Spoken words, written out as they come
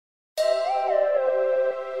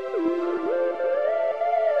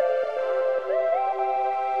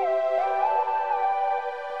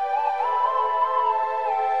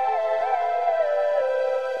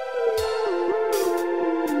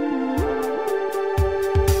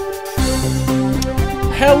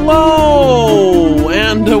Hello,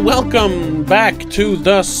 and welcome back to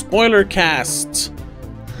the Spoiler Cast,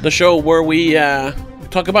 the show where we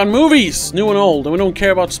talk about movies, new and old, and we don't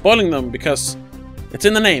care about spoiling them because it's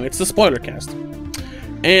in the name. It's the Spoiler Cast.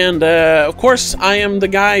 And, of course, I am the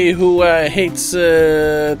guy who hates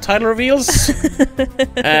title reveals.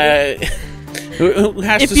 Who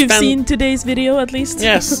has if to you've spend, seen today's video, at least.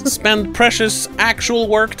 Yes, spend precious actual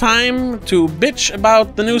work time to bitch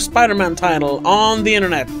about the new Spider-Man title on the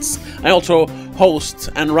internet. I also host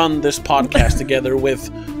and run this podcast together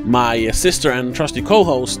with my sister and trusty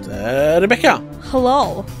co-host, Rebecca.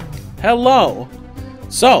 Hello. Hello.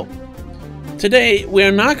 So, today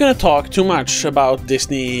we're not going to talk too much about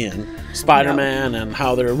Disney and Spider-Man and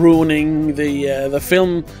how they're ruining the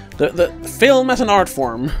film, the film as an art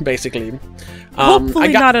form, basically.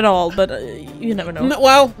 Hopefully not at all, but you never know.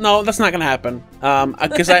 No, that's not gonna happen.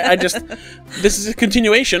 Because I just this is a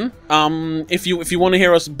continuation. If you want to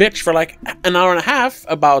hear us bitch for like an hour and a half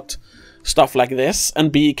about stuff like this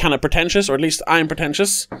and be kind of pretentious, or at least I'm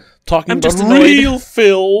pretentious, talking about real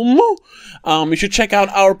film, you should check out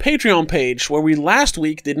our Patreon page where we last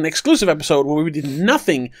week did an exclusive episode where we did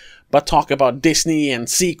nothing but talk about Disney and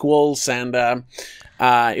sequels, and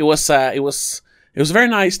it was very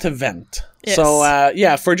nice to vent. Yes.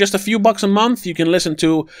 So, for just a few bucks a month, you can listen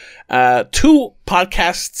to 2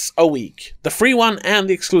 podcasts a week. The free one and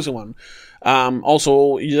the exclusive one.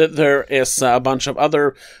 Also, there is a bunch of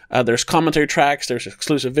other... there's commentary tracks, there's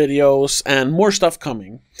exclusive videos, and more stuff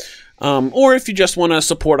coming. Or if you just want to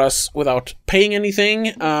support us without paying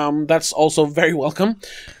anything, that's also very welcome.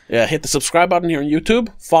 Hit the subscribe button here on YouTube.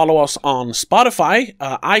 Follow us on Spotify,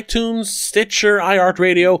 iTunes, Stitcher,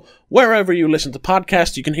 iHeartRadio, wherever you listen to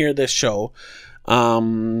podcasts, you can hear this show.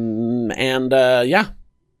 That's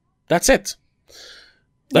it.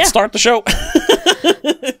 Let's start the show.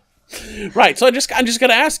 Right, so I'm just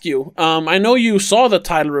gonna ask you. I know you saw the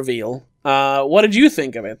title reveal. What did you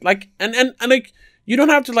think of it? Like, and like, you don't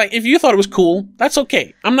have to, like, if you thought it was cool, that's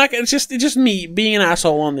okay. I'm not. It's just me being an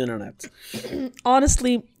asshole on the internet.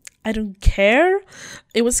 Honestly, I don't care.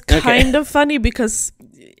 It was kind of funny because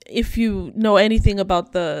if you know anything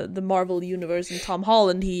about the Marvel universe and Tom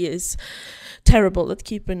Holland, he is terrible at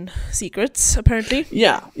keeping secrets, apparently.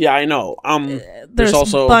 Yeah, I know. There's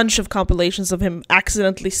also a bunch of compilations of him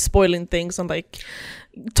accidentally spoiling things on, like,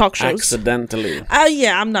 talk shows. Accidentally.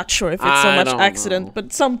 I'm not sure if it's so much accident, know.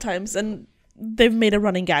 but sometimes, and they've made a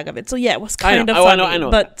running gag of it. So yeah, it was kind of funny. I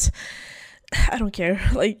know but I don't care.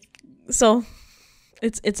 Like, so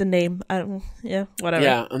it's a name. Whatever.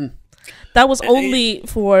 Yeah. That was only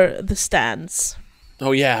for the stands.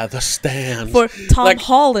 Oh yeah, the stands. For Tom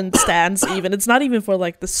Holland stands, even. It's not even for,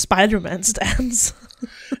 like, the Spider-Man stands.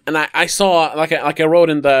 And I saw, like I wrote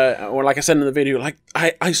in or like I said in the video, like,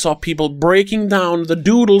 I saw people breaking down the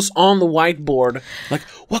doodles on the whiteboard. Like,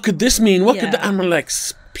 what could this mean? What could that? I'm like,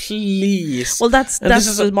 please. Well, that's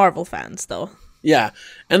the Marvel fans, though. Yeah,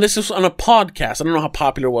 and this is on a podcast. I don't know how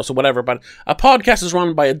popular it was or whatever, but a podcast is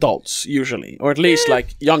run by adults, usually. Or at least,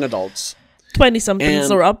 like, young adults. 20-somethings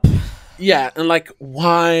or up. Yeah, and, like,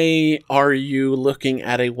 why are you looking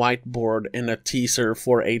at a whiteboard in a teaser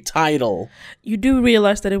for a title? You do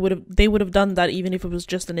realize that they would have done that even if it was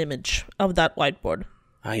just an image of that whiteboard.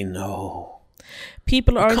 I know.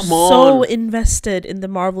 People are so invested in the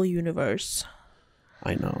Marvel universe.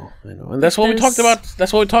 I know. And that's what we talked about.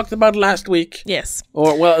 That's what we talked about last week. Yes.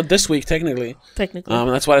 Or, well, this week, technically.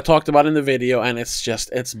 That's what I talked about in the video, and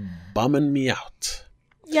it's bumming me out.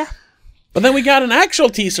 Yeah. But then we got an actual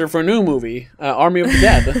teaser for a new movie, Army of the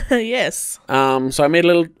Dead. Yes. So I made a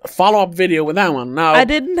little follow-up video with that one. Now, I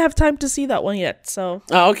didn't have time to see that one yet, so...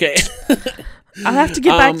 Oh, okay. I'll have to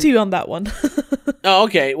get back to you on that one. Oh,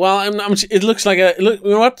 okay. Well, it looks like you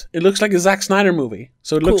know what? It looks like a Zack Snyder movie,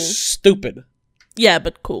 so it looks stupid. Yeah,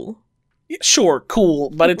 but cool. Yeah, sure, cool,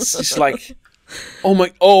 but it's just like...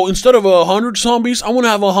 instead of 100 zombies, I want to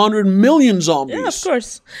have 100 million zombies. Yeah, of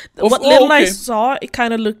course. What little I saw, it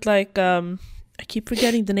kind of looked like, I keep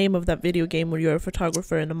forgetting the name of that video game where you're a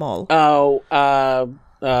photographer in a mall.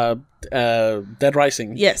 Dead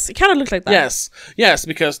Rising. Yes, it kind of looked like that. Yes,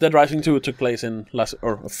 because Dead Rising 2 took place in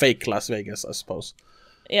fake Las Vegas, I suppose.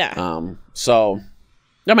 Yeah. So...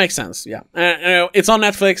 That makes sense, yeah. It's on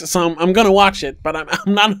Netflix, so I'm gonna watch it, but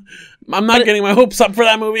I'm not getting my hopes up for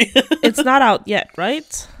that movie. It's not out yet,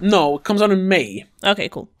 right? No, it comes out in May. Okay,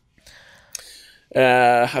 cool.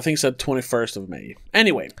 I think it's the 21st of May.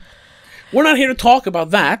 Anyway, we're not here to talk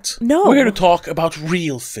about that. No. We're here to talk about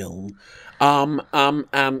real film.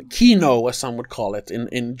 Kino, as some would call it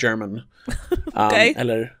in German. Okay.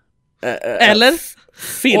 Eller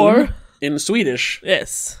Film. Or in Swedish.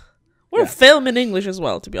 Yes. Or film in English as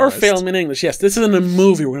well, to be honest. Or film in English, yes. This isn't a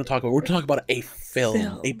movie we're going to talk about. We're talking about a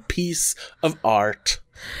film. A piece of art.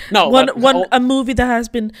 No, a movie that has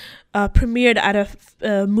been premiered at a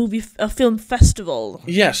film festival.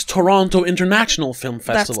 Yes, Toronto International Film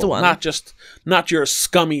Festival. That's the one. Not your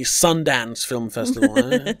scummy Sundance Film Festival.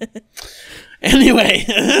 Anyway,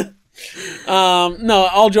 no.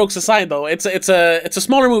 All jokes aside, though, it's a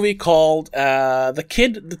smaller movie called The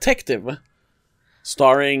Kid Detective,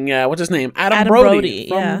 starring what's his name, Adam Brody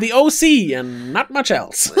from The OC and not much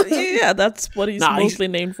else. Yeah, that's what he's mostly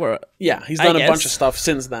named for. Yeah, he's done a bunch of stuff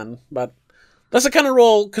since then, but that's the kind of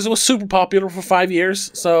role because it was super popular for 5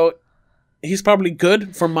 years. So he's probably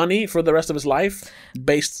good for money for the rest of his life,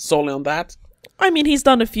 based solely on that. I mean, he's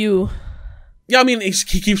done a few. Yeah, I mean, he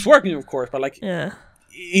keeps working, of course, but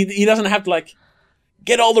he doesn't have to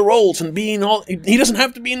get all the roles and be in all. He doesn't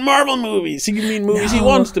have to be in Marvel movies. He can be in movies he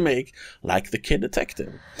wants to make, like The Kid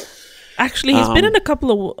Detective. Actually, he's been in a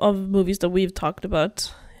couple of movies that we've talked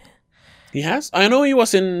about. He has? I know he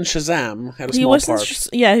was in Shazam. Had a small part.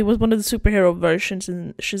 He was one of the superhero versions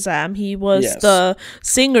in Shazam. He was the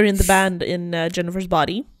singer in the band in Jennifer's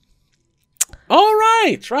Body. Oh,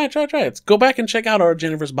 right. Go back and check out our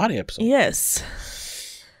Jennifer's Body episode. Yes.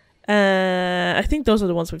 I think those are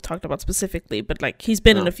the ones we've talked about specifically, but he's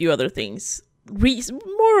been in a few other things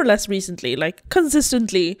more or less recently,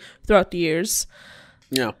 consistently throughout the years.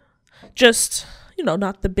 Yeah. Just,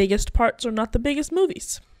 not the biggest parts or not the biggest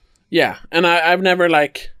movies. Yeah, and I've never I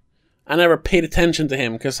never paid attention to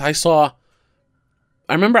him because I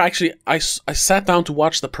remember actually I sat down to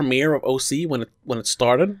watch the premiere of OC when it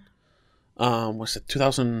started. Was it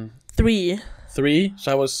 2003?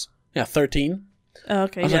 So I was 13.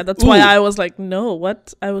 Okay, yeah, that's why I was like, no,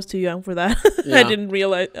 what? I was too young for that. Yeah. I didn't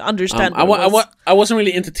understand. I wasn't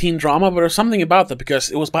really into teen drama, but there was something about that because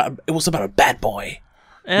it was about a bad boy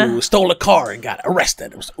who stole a car and got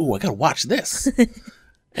arrested. It was I gotta watch this.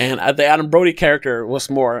 And the Adam Brody character was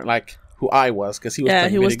more like who I was because he was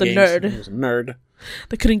playing video the games. nerd. He was a nerd.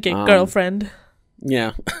 They couldn't get girlfriend.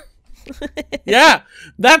 Yeah. Yeah,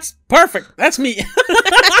 that's perfect. That's me.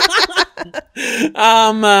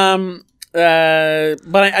 But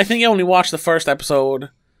I think I only watched the first episode,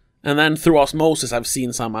 and then through osmosis, I've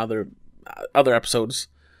seen some other episodes.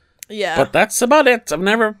 Yeah, but that's about it. I've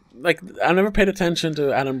never paid attention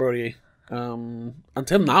to Adam Brody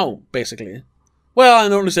until now, basically. Well, I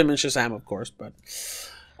noticed him in Shazam, of course, but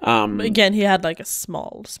again, he had a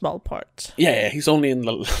small part. Yeah, he's only in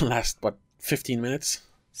the last 15 minutes,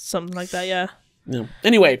 something like that. Yeah. Yeah.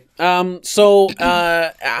 Anyway, so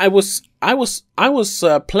I was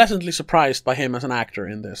pleasantly surprised by him as an actor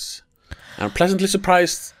in this. I'm pleasantly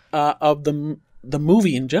surprised of the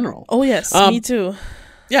movie in general. Oh yes, me too.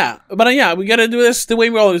 Yeah, but we gotta do this the way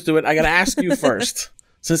we always do it. I gotta ask you first,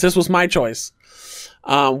 since this was my choice.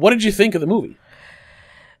 What did you think of the movie?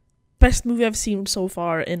 Best movie I've seen so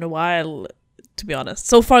far in a while, to be honest.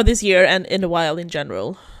 So far this year and in a while in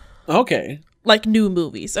general. Okay. New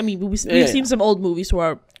movies. I mean, we've seen some old movies who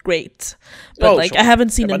are great, but sure. I haven't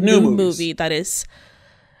seen a new movie that is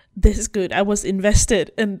this good. I was invested,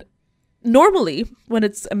 and normally when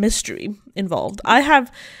it's a mystery involved, I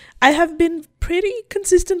have been pretty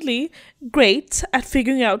consistently great at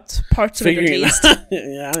figuring out parts of it at least.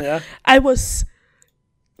 Yeah.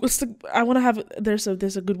 I want to have there's a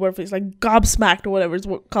good word for it. It's gobsmacked or whatever it's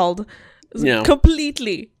called. Yeah.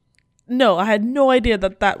 Completely. No, I had no idea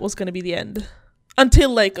that was going to be the end.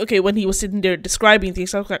 Until, when he was sitting there describing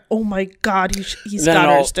things, I was like, oh my god, he's got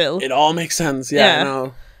her still. It all makes sense, yeah.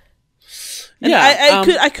 No. And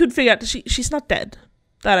I could figure out that she's not dead.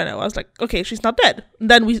 That I know. I was like, okay, she's not dead. And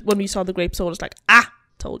then when we saw the grape soda, it's like,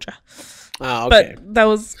 told ya. Ah, okay. But that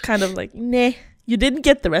was kind of nah, you didn't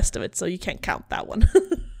get the rest of it, so you can't count that one.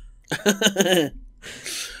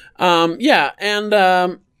 Yeah,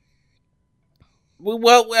 and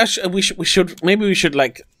well, we should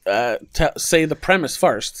say the premise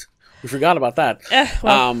first. We forgot about that.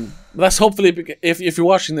 That's hopefully if you're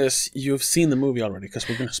watching this, you've seen the movie already because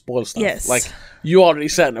we're gonna spoil stuff. Yes, you already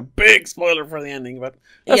said a big spoiler for the ending, but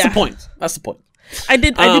that's the point. That's the point. I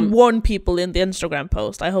did warn people in the Instagram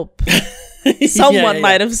post. I hope someone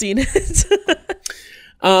might have seen it.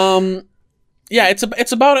 Yeah,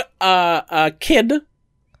 it's about a kid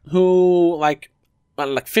who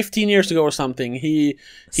 15 years ago or something, he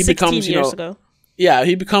becomes, years ago. Yeah,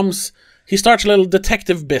 he starts a little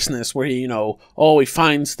detective business where he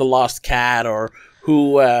finds the lost cat or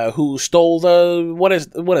who stole the what is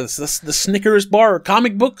this, the Snickers bar or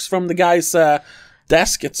comic books from the guy's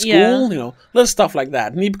desk at school, Yeah. you know, little stuff like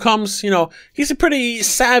that. And he becomes, you know, he's a pretty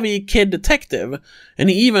savvy kid detective, and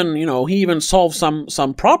he even solves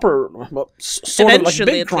some proper, sort of like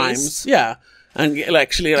Eventually, big at crimes, least. yeah, and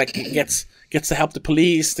actually like gets to help the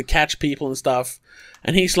police to catch people and stuff.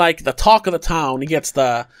 And he's like the talk of the town. He gets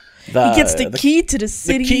the He gets the key to the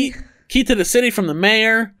city. the key to the city from the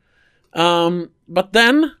mayor. But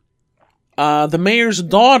then the mayor's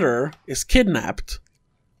daughter is kidnapped,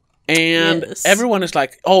 and Yes. everyone is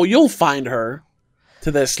like, "Oh, you'll find her," to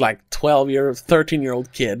this like 13-year-old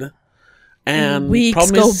kid. And Weeks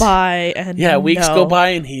problem go is- by, and weeks no. go by,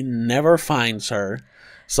 and he never finds her.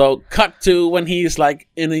 So cut to when he's like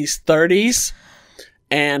in his 30s,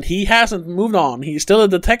 and he hasn't moved on. He's still a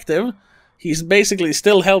detective. He's basically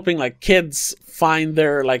still helping like kids find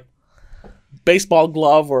their like baseball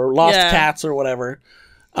glove or lost Yeah. cats or whatever,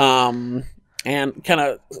 and kind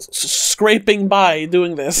of scraping by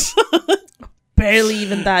doing this. Barely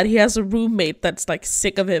even that. He has a roommate that's like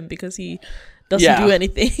sick of him because he doesn't Yeah. do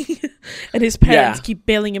anything, and his parents Yeah. keep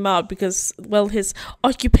bailing him out because, well, his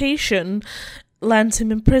occupation lands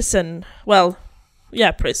him in prison. Well,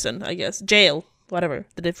 yeah, prison, I guess, jail, whatever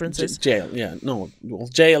the difference is. Jail, yeah, no, well,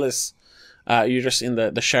 jail is you're just in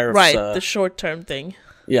the sheriff's Right, the short-term thing.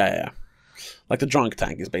 yeah, like the drunk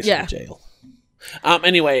tank is basically Yeah. jail.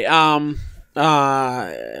 Anyway,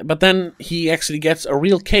 but then he actually gets a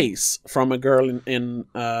real case from a girl in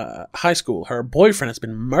high school. Her boyfriend has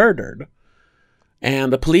been murdered,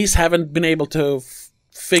 and the police haven't been able to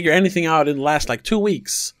figure anything out in the last like 2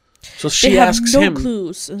 weeks. So she They have asks no him.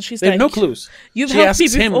 clues, and she's They like, have no clues. "You've She helped me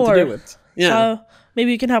asks him before, to do it. Yeah, so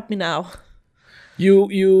maybe you can help me now."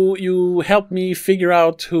 you helped me figure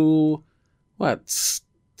out who,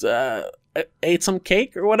 ate some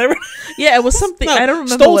cake or whatever. Yeah, it was something. No, I don't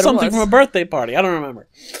remember stole what something it was. from a birthday party. I don't remember.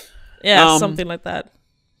 Yeah, Um, something like that.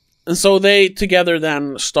 And so they together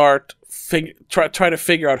then start try to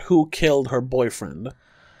figure out who killed her boyfriend.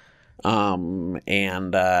 And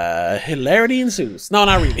hilarity ensues. No,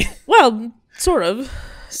 not really. Well, sort of.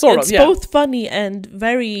 Sort It's of, yeah. both funny and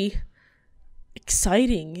very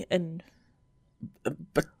exciting and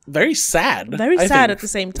But very sad. very I sad think, at the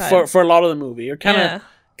same time. for a lot of the movie. You're kind of Yeah.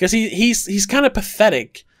 because he's kind of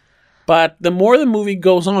pathetic. But the more the movie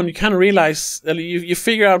goes on, you kind of realize you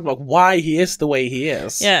figure out like why he is the way he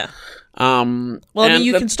is. Yeah. Well, I mean, and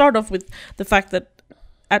you can start off with the fact that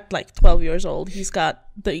at like 12 years old, he's got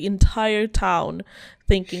the entire town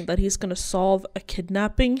thinking that he's going to solve a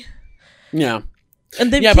kidnapping. Yeah.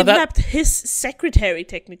 And they've Yeah, but that- kidnapped his secretary,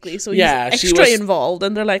 technically, so he's Yeah, she extra was- involved.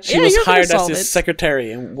 And they're like, She yeah, was you're going to hired as solve his it.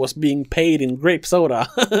 secretary and was being paid in grape soda.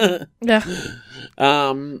 Yeah.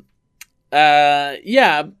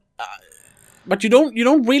 Yeah, but you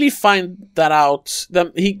don't really find that out.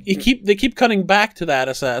 They keep cutting back to that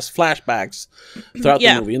as flashbacks throughout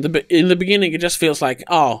Yeah. the movie. In the beginning, it just feels like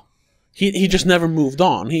he just never moved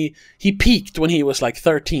on. He peaked when he was like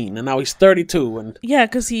 13, and now he's 32, and Yeah,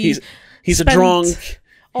 because he's a spent drunk.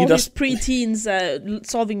 all does- his preteens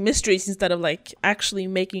solving mysteries instead of like actually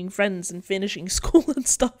making friends and finishing school and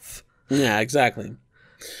stuff. Yeah, exactly.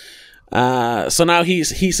 So now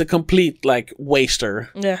he's a complete like waster.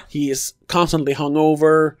 Yeah. He is constantly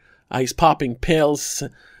hungover. He's popping pills,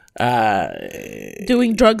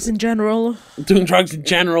 Doing drugs in general. doing drugs in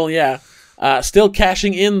general. Yeah, still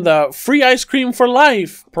cashing in the free ice cream for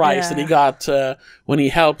life prize that he Yeah. got when he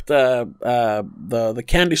helped the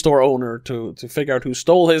candy store owner to figure out who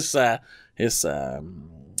stole his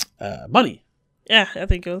money. Yeah, I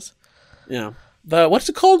think it was. Yeah, the what's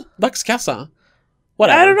it called? Dagskassa.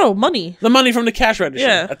 Whatever. I don't know, money. The money from the cash register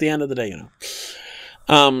Yeah. at the end of the day, you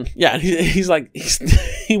know. Yeah, he's like,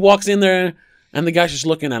 he walks in there, and the guy's just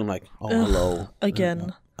looking at him like, oh, hello.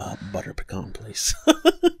 Again. Butter pecan, please.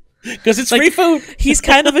 Because it's free food. He's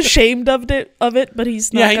kind of ashamed of it, but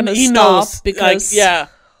he's not Yeah, gonna he stop knows. because Like, yeah,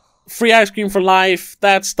 free ice cream for life,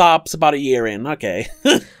 that stops about a year in. Okay.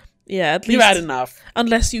 yeah, at You've least had enough.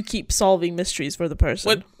 unless you keep solving mysteries for the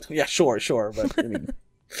person. But, yeah, sure. But, I mean,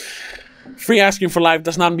 free ice cream for life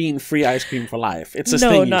does not mean free ice cream for life. It's a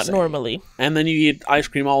thing No, you not say. normally. And then you eat ice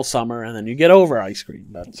cream all summer, and then you get over ice cream.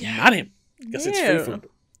 But not him, because it's free No. food.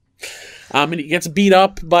 And he gets beat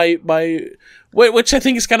up by which I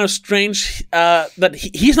think is kind of strange. That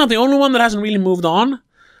he's not the only one that hasn't really moved on.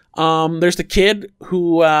 There's the kid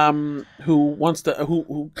who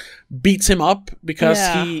beats him up because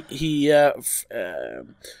Yeah. he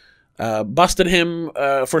busted him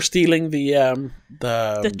for stealing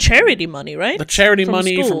The charity money, right? the charity From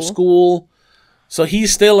money from school. school. So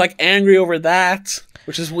he's still like angry over that,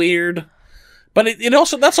 which is weird. But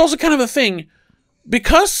that's also kind of a thing.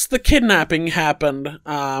 because the kidnapping happened,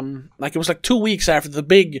 like it was like 2 weeks after the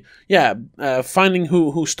big, finding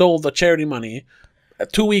who stole the charity money.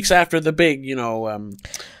 2 weeks after the big,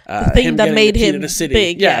 The thing that made him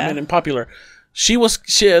big, made him popular.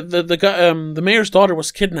 The mayor's daughter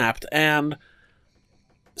was kidnapped, and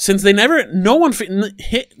since neither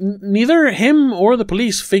him or the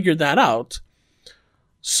police figured that out,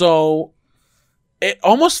 so it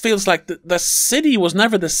almost feels like the city was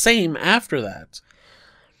never the same after that.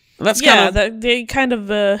 And that's they kind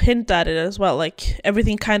of hint at it as well. Like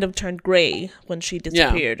everything kind of turned gray when she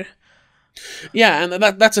disappeared. Yeah, and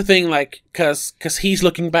that's the thing. Like, because he's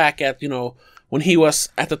looking back at when he was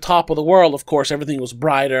at the top of the world. Of course, everything was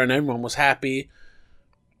brighter and everyone was happy.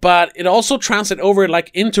 But it also translates over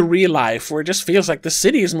like into real life, where it just feels like the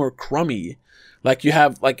city is more crummy. Like you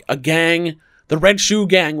have like a gang. The Red Shoe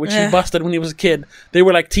Gang, which he busted when he was a kid. They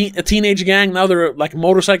were like a teenage gang. Now they're like a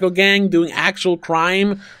motorcycle gang doing actual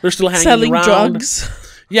crime. They're still hanging selling around. drugs.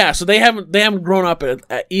 Yeah, so they haven't grown up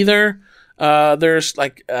either. There's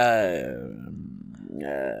like the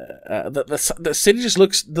city just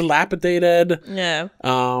looks dilapidated. Yeah.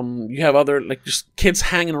 You have other like just kids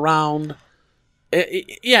hanging around.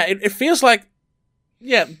 It feels like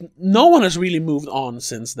no one has really moved on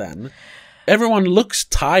since then. Everyone looks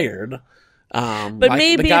tired. But like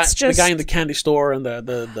maybe it's just the guy in the candy store and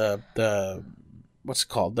the what's it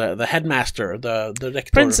called, the headmaster, the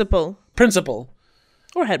director, principal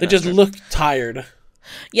or headmaster. They just look tired.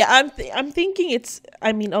 Yeah, I'm thinking it's.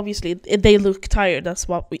 I mean, obviously they look tired. That's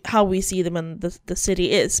how we see them, and the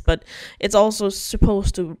city is. But it's also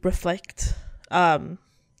supposed to reflect,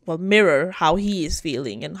 mirror how he is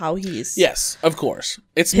feeling and how he is. Yes, of course,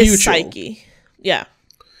 it's his mutual. psyche. Yeah.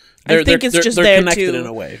 I think it's just there connected in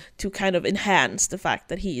a way to kind of enhance the fact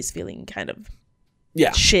that he is feeling kind of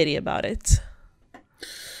shitty about it.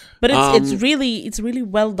 But it's really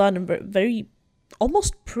well done and very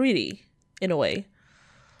almost pretty in a way.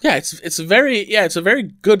 Yeah, it's a very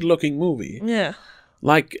good looking movie. Yeah,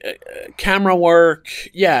 like camera work.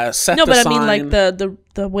 Yeah, set. No, but design. I mean like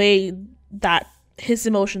the way that his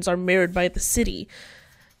emotions are mirrored by the city,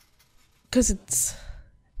 because it's.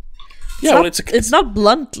 It's not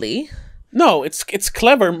bluntly. No, it's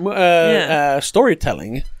clever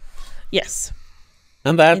storytelling. Yes,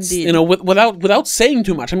 and that's indeed. Without saying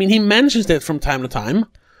too much. I mean, he mentions it from time to time.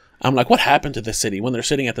 I'm like, what happened to this city when they're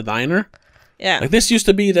sitting at the diner? Yeah, like this used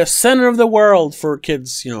to be the center of the world for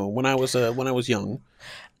kids. When I was young.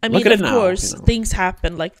 I mean, of course, things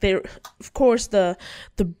happen. Like of course, the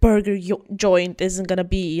burger joint isn't gonna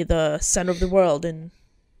be the center of the world in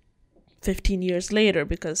 15 years later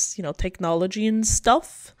because technology and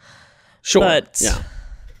stuff. Sure. But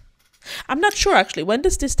I'm not sure actually. When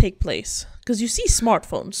does this take place? Because you see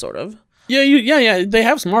smartphones, sort of. Yeah. They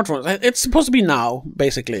have smartphones. It's supposed to be now,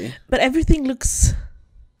 basically. But everything looks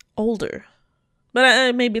older.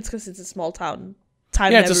 But maybe it's because it's a small town.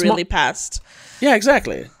 Time never really passed. Yeah,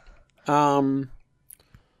 exactly. So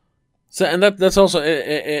and that's also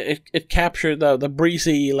it captured the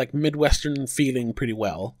breezy like Midwestern feeling pretty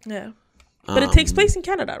well. Yeah. But it takes place in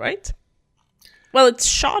Canada, right? Well, it's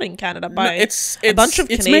shot in Canada by a bunch of Canadians.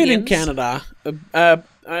 It's made in Canada.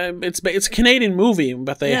 It's a Canadian movie,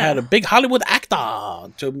 but they had a big Hollywood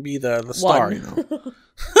actor to be the star.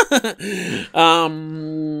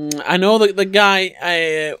 I know the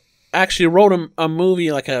guy actually wrote a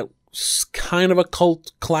movie, like a kind of a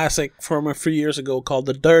cult classic from a few years ago called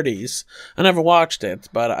The Dirties. I never watched it,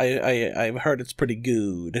 but I've heard it's pretty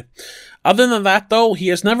good. Other than that, though, he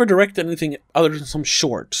has never directed anything other than some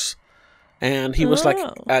shorts. And he was like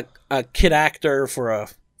a kid actor for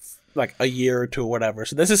a year or two or whatever.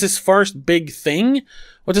 So this is his first big thing.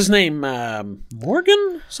 What's his name?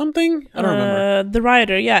 Morgan? Something? I don't remember. The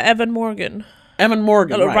writer, Evan Morgan. Evan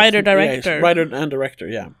Morgan, right. Writer-director. Yeah, writer and director,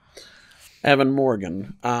 yeah. Evan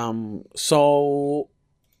Morgan. So,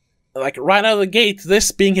 like, right out of the gate,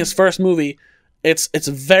 this being his first movie, it's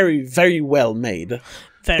very, very well made.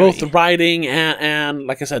 Very. Both the writing and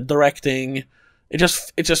like I said, directing. It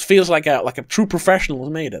just feels like a true professional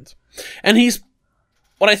has made it. And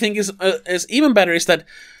what I think is even better is that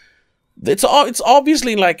it's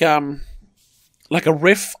obviously like a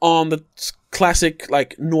riff on the classic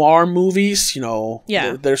like noir movies.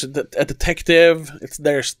 There's a detective.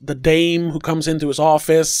 There's the dame who comes into his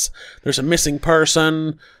office. There's a missing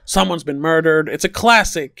person. Someone's been murdered. It's a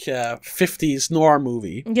classic 50s noir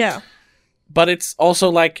movie. Yeah, but it's also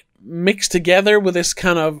like mixed together with this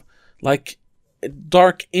kind of like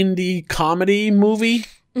dark indie comedy movie.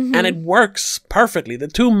 Mm-hmm. And it works perfectly. The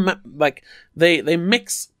two they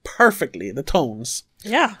mix perfectly, the tones.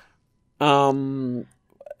 Yeah.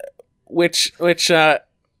 which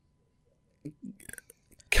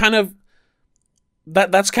kind of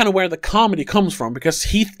that's kind of where the comedy comes from, because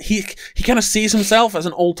he kind of sees himself as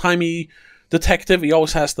an old-timey detective. He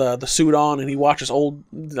always has the suit on, and he watches old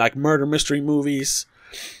like murder mystery movies,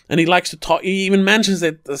 and he likes to talk. He even mentions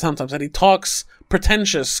it sometimes that he talks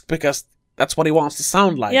pretentious because that's what he wants to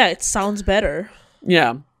sound like. Yeah, it sounds better.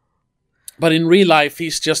 Yeah, but in real life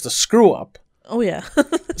he's just a screw up. Oh yeah.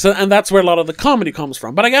 So, and that's where a lot of the comedy comes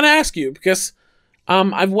from. But I gotta ask you, because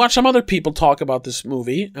I've watched some other people talk about this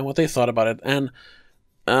movie and what they thought about it, and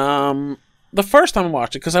the first time I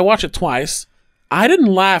watched it, because I watched it twice, I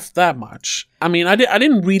didn't laugh that much. I mean, I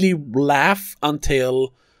didn't really laugh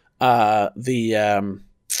until when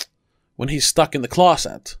he's stuck in the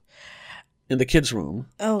closet in the kids' room.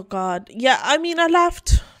 Oh God, yeah. I mean, I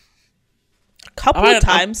laughed a couple of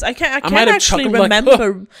times. I can't actually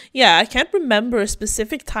remember. Like, yeah, I can't remember a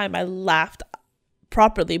specific time I laughed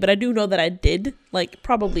properly, but I do know that I did. Like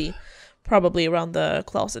probably around the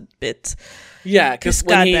closet bit. Yeah, because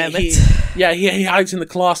when he hides in the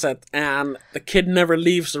closet and the kid never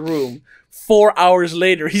leaves the room. 4 hours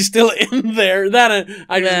later, he's still in there. Then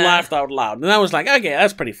I just laughed out loud, and I was like, "Okay,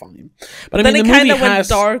 that's pretty funny." But then it kind of went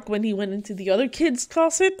dark when he went into the other kid's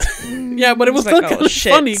closet. Yeah, but it was still kind of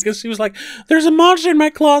funny because she was like, "There's a monster in my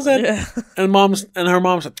closet," and her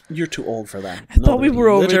mom said, "You're too old for that." I thought we were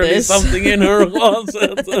over this. Something in her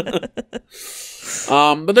closet.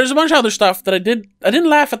 But there's a bunch of other stuff that I didn't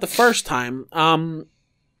laugh at the first time.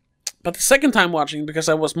 But the second time watching, because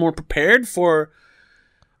I was more prepared for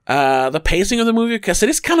the pacing of the movie, because it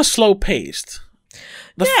is kind of slow paced.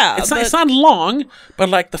 It's not long, but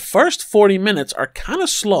like the first 40 minutes are kind of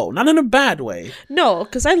slow, not in a bad way. No,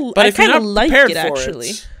 because I kind of like it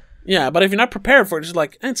actually. Yeah, but if you're not prepared for it, it's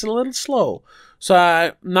like it's a little slow.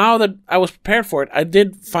 So now that I was prepared for it, I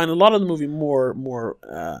did find a lot of the movie more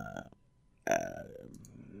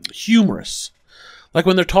humorous, like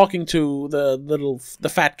when they're talking to the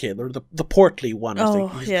fat kid, or the portly one, I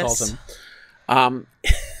think he calls him.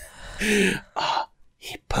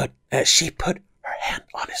 She put her hand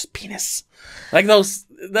on his penis, like those.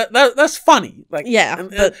 That's funny. Like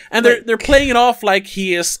and they're playing it off like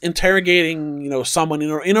he is interrogating someone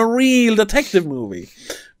in a real detective movie,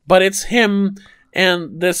 but it's him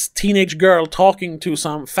and this teenage girl talking to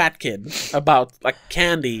some fat kid about like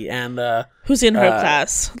candy and who's in her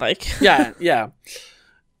class, like yeah.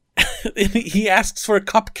 He asks for a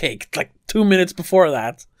cupcake like 2 minutes before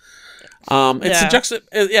that.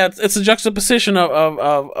 It's a juxtaposition of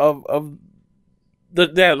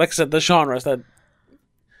the like I said, the genres that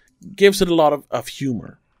gives it a lot of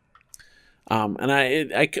humor. And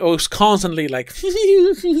I was constantly like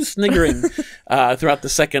sniggering throughout the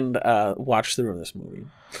second watch through of this movie.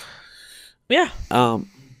 Yeah. And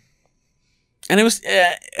it was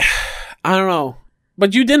I don't know,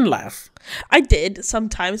 but you didn't laugh. I did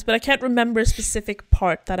sometimes, but I can't remember a specific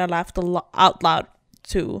part that I laughed out loud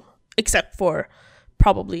to, except for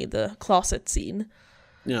probably the closet scene.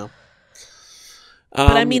 Yeah.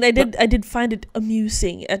 But I mean, I did find it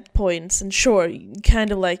amusing at points, and sure,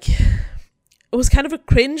 kind of like it was kind of a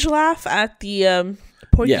cringe laugh at the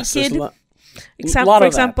porky kid. For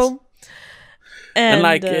example. And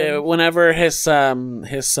like whenever his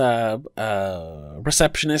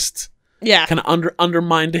receptionist kind of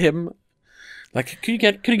undermined him, like, could you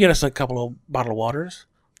get us a couple of bottled waters?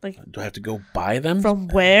 Like, do I have to go buy them? From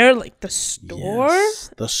where? Like the store? Yes,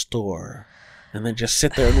 the store. And then just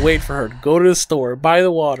sit there and wait for her to go to the store, buy the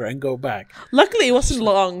water, and go back. Luckily, it wasn't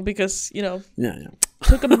long because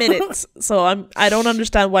took a minute. So I don't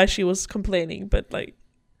understand why she was complaining, but like,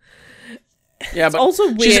 but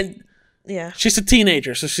also weird. She's a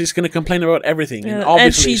teenager, so she's gonna complain about everything, and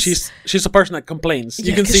obviously she's a person that complains.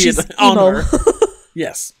 You can see it on her.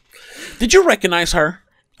 Yes. Did you recognize her?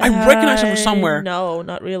 I recognize her from somewhere. No,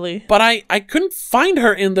 not really. But I couldn't find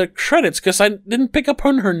her in the credits because I didn't pick up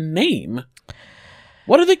on her name.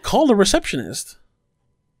 What do they call the receptionist?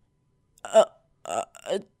 I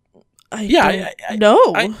don't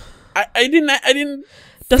know. I didn't.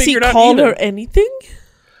 Does he call her anything?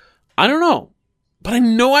 I don't know, but I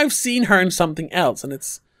know I've seen her in something else, and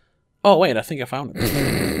it's. Oh wait, I think I found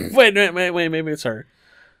it. wait, maybe it's her.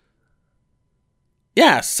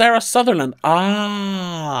 Yeah, Sarah Sutherland.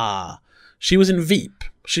 She was in Veep.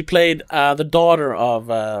 She played the daughter of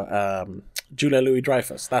Julia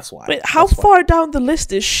Louis-Dreyfus. That's why. Wait, how far down the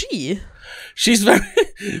list is she? She's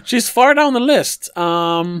far down the list.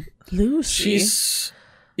 Lucy.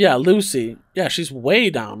 Lucy. Yeah, she's way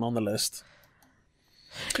down on the list.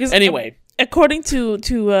 Because, anyway, according to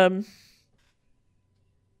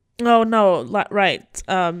they're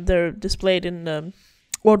displayed in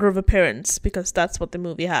order of appearance, because that's what the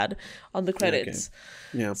movie had on the credits.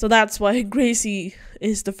 Yeah. So that's why Gracie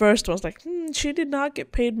is the first one. It's like, she did not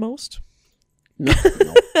get paid most. No.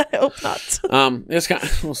 I hope not. It's kind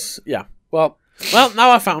of, yeah. Well,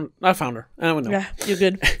 now I found her. I don't know. Yeah, you're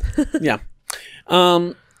good. Yeah.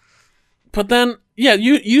 But then, yeah,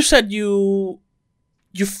 you said you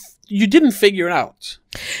didn't figure it out.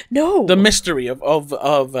 No. The mystery of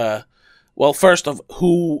well, first of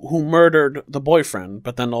who murdered the boyfriend,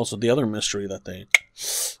 but then also the other mystery that they,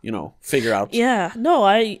 figure out. Yeah. No,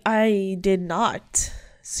 I did not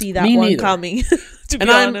see that Me one neither. coming, to be And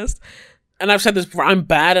honest. And I've said this before, I'm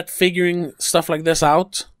bad at figuring stuff like this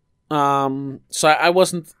out. So I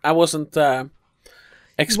wasn't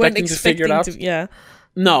expecting to figure it out. Yeah.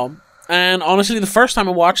 No. And honestly, the first time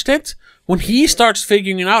I watched it, when he starts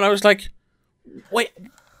figuring it out, I was like, wait,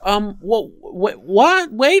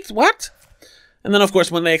 what? Wait, what? And then, of course,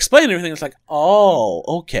 when they explain everything, it's like, oh,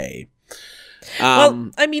 okay. Well,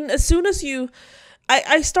 I mean, as soon as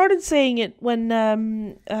I started saying it when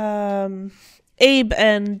Abe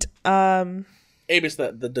and Abe is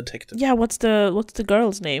the detective. yeah, what's the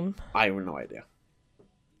girl's name? I have no idea.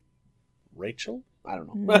 Rachel? I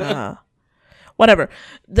don't know. Nah. Whatever.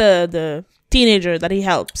 The teenager that he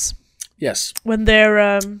helps. Yes. When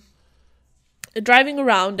they're driving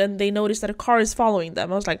around and they notice that a car is following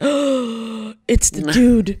them, I was like, oh, it's the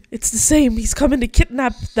dude. It's the same. He's coming to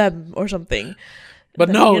kidnap them or something. But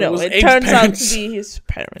then, no, it was it Abe's turns parents. out to be his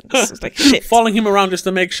parents. It's like, shit. Following him around just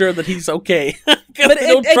to make sure that he's okay. But they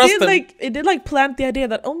don't trust him. it did plant the idea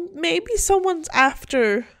that maybe someone's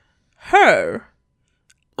after her.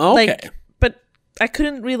 Okay. But I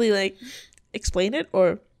couldn't really explain it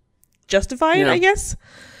or justify it, Yeah. I guess.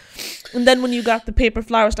 And then when you got the paper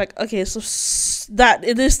flowers, like, okay, so that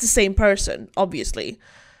it is the same person, obviously,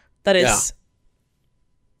 that is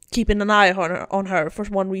keeping an eye on her for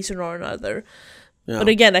one reason or another. Yeah. But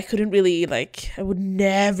again, I couldn't really I would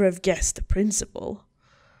never have guessed the principal.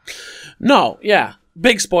 No, yeah.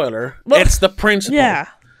 Big spoiler. Well, it's the principal. Yeah.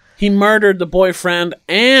 He murdered the boyfriend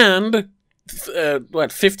and,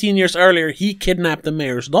 15 years earlier, he kidnapped the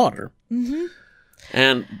mayor's daughter. Mm-hmm.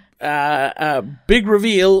 And big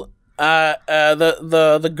reveal,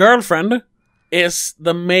 the girlfriend is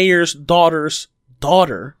the mayor's daughter's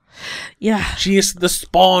daughter. Yeah. She is the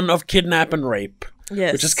spawn of kidnap and rape.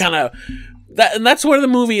 Yes. Which is kind of... and that's where the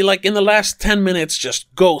movie, in the last 10 minutes,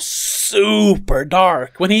 just goes super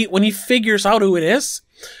dark. When he figures out who it is,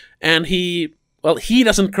 and he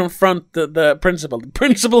doesn't confront the principal. The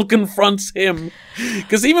principal confronts him.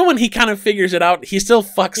 Because even when he kind of figures it out, he still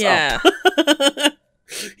fucks up.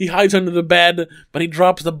 He hides under the bed, but he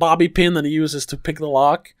drops the bobby pin that he uses to pick the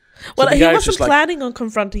lock. Well, So he guy's wasn't just planning on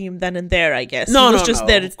confronting him then and there, I guess. No, he was no, just no,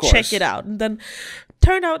 there to of course. check it out. And then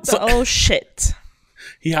turned out that, oh, shit.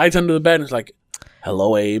 He hides under the bed and is like,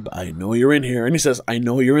 hello, Abe, I know you're in here. And he says, I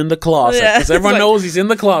know you're in the closet. Yeah, Because everyone it's knows he's in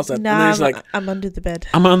the closet. Nah, and then he's like, I'm under the bed.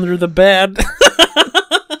 I'm under the bed.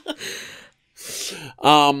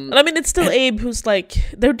 And I mean, it's still Abe who's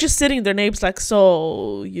they're just sitting there and Abe's like,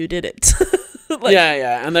 so you did it.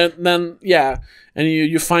 Yeah. And then and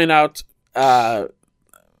you find out, kind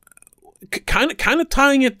of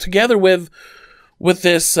tying it together with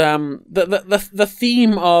this, the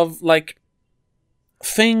theme of,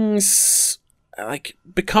 things,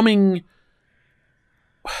 becoming,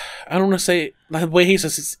 I don't want to say, the way he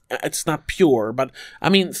says it's not pure, but, I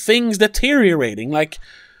mean, things deteriorating,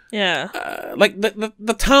 Yeah.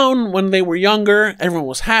 the town when they were younger, everyone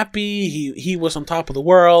was happy. He was on top of the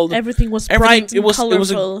world. Everything was bright and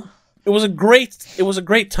colorful. It was a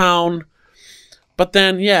great town. But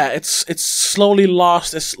then it's slowly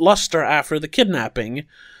lost its luster after the kidnapping,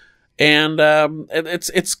 and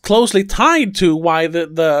it's closely tied to why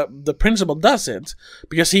the principal does it,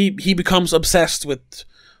 because he becomes obsessed with,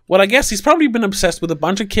 well, I guess he's probably been obsessed with a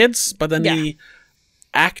bunch of kids, but then he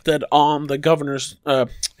acted on the governor's. I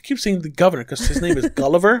keep saying the governor because his name is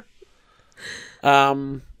Gulliver.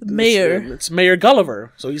 Mayor. It's Mayor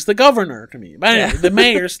Gulliver, so he's the governor to me. But anyway, the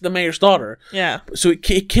mayor's daughter. Yeah. So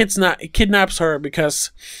he kidnaps her because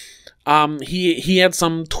he had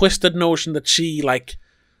some twisted notion that she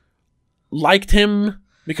liked him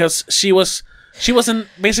because she was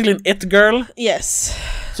basically an it girl. Yes.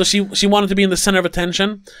 So she wanted to be in the center of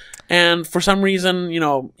attention, and for some reason,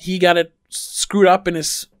 he got it screwed up in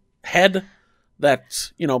his head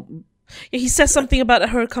that He says something about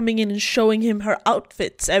her coming in and showing him her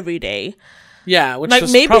outfits every day. Yeah, which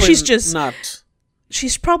is maybe probably she's just not.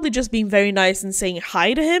 She's probably just being very nice and saying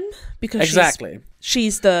hi to him because Exactly.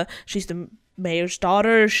 she's the mayor's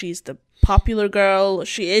daughter. She's the popular girl.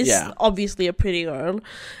 She is Yeah. obviously a pretty girl.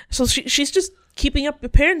 So she's just keeping up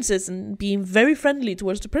appearances and being very friendly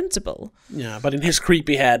towards the principal. Yeah, but in his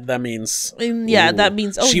creepy head, that means And yeah, ooh, that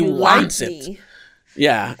means, oh, she you wants like it. me.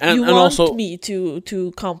 Yeah, and You and want also me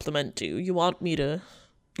to compliment you. You want me to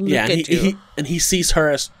look yeah, at you. he sees her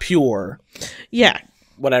as pure, Yeah.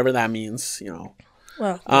 whatever that means, you know.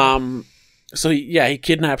 Well, So he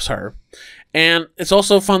kidnaps her, and it's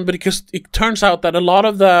also fun because it turns out that a lot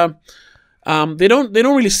of the they don't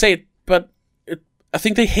really say it, but I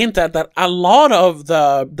think they hint at that a lot of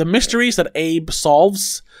the mysteries that Abe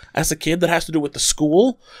solves as a kid that has to do with the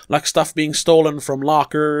school, like stuff being stolen from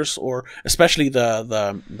lockers, or especially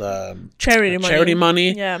the charity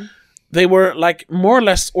money. Yeah. They were like more or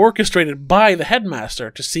less orchestrated by the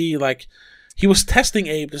headmaster to see, like, he was testing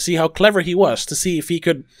Abe to see how clever he was, to see if he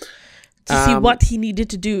could To see what he needed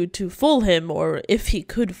to do to fool him, or if he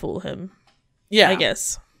could fool him. yeah, I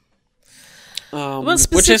guess. Well,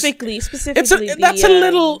 which is- specifically, that's a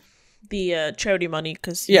little the charity money,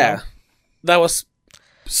 because that was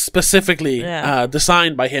specifically Yeah.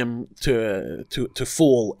 designed by him to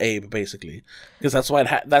fool Abe, basically, because that's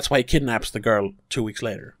why he kidnaps the girl 2 weeks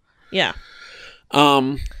later. yeah,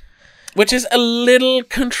 Which is a little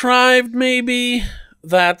contrived, maybe,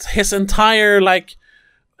 that his entire like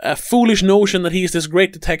foolish notion that he's this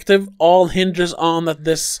great detective all hinges on that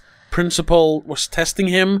this principal was testing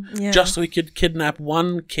him just so he could kidnap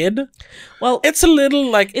one kid. Well, It's a little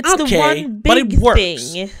like it's the okay, one but it big works.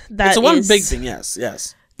 thing that It's the one is- big thing, yes.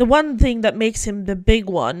 the one thing that makes him the big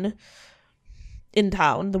one in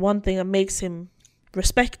town, the one thing that makes him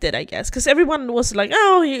respected, I guess, because everyone was like,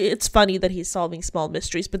 oh, it's funny that he's solving small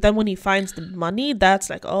mysteries, but then when he finds the money, that's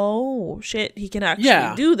like, oh shit, he can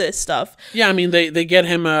actually do this stuff. Yeah, I mean, they get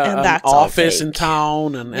him an that's all office in fake.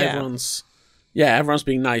 town, and Yeah. everyone's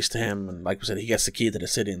being nice to him, and like we said, he gets the key to the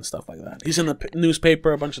city and stuff like that. He's in the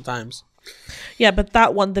newspaper a bunch of times. Yeah, but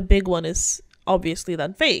that one, the big one, is obviously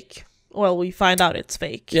then fake. Well, we find out it's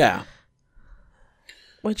fake. Yeah.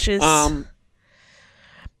 Which is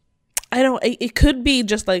I don't. It could be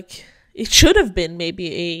just like it should have been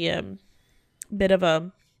maybe a bit of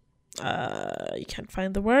a you can't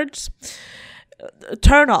find the words, a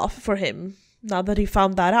turn off for him now that he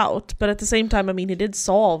found that out. But at the same time, I mean, he did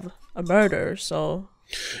solve a murder, so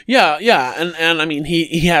Yeah, and I mean,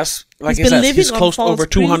 he has, like I he's been said, living he's on close to false over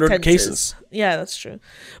 200 pretenses. cases. Yeah, that's true.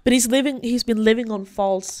 But he's been living on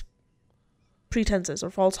false pretenses or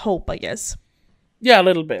false hope, I guess. Yeah, a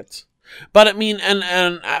little bit, but I mean,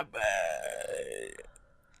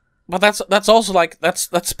 but that's also like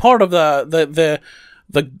that's part of the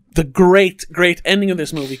great ending of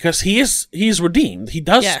this movie, because he's redeemed. He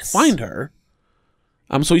does find her.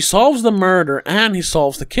 So he solves the murder and he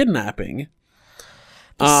solves the kidnapping.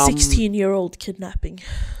 16-year-old kidnapping.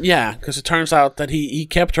 Yeah, because it turns out that he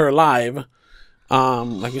kept her alive.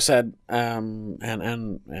 Like we said,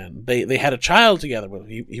 and they had a child together.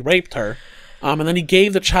 He raped her, and then he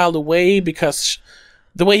gave the child away because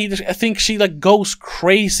the way I think she like goes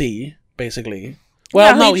crazy, basically.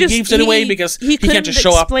 Well, no, he gives it away because he can't just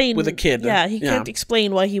show up with a kid. Yeah, he can't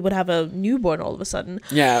explain why he would have a newborn all of a sudden.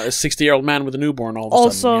 Yeah, a 60-year-old man with a newborn all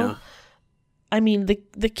of a sudden. Also, I mean,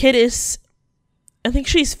 the kid is, I think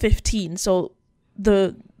she's 15, so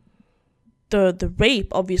the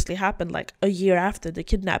rape obviously happened like a year after the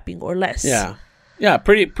kidnapping or less. Yeah,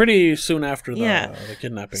 pretty soon after the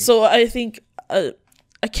kidnapping. So I think a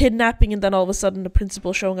kidnapping and then all of a sudden the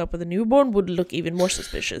principal showing up with a newborn would look even more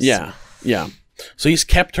suspicious. Yeah. So he's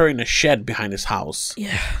kept her in a shed behind his house.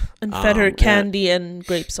 Yeah, and fed her candy and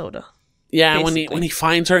grape soda. Yeah, basically. when he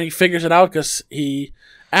finds her, he figures it out because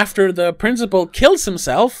after the principal kills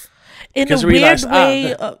himself. In a weird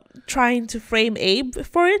way, trying to frame Abe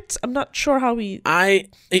for it. I'm not sure how because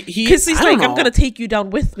he's like, I'm gonna take you down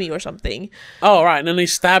with me or something. Oh right, and then he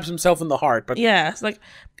stabs himself in the heart. But yeah, it's like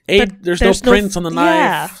Abe, there's no prints on the knife.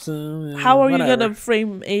 Yeah. So, how are you gonna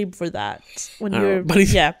frame Abe for that when you're? But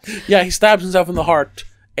he stabs himself in the heart.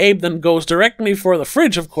 Abe then goes directly for the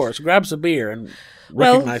fridge, of course, grabs a beer and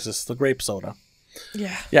recognizes the grape soda.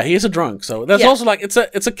 Yeah, he is a drunk, so that's also like it's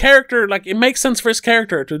a character, like it makes sense for his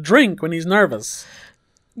character to drink when he's nervous.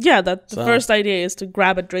 Yeah, the first idea is to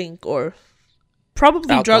grab a drink or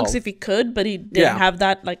probably alcohol. Drugs if he could, but he didn't have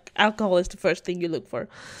that. Like alcohol is the first thing you look for.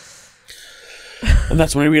 And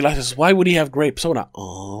that's when he realizes, why would he have grape soda?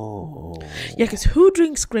 Oh, yeah, because who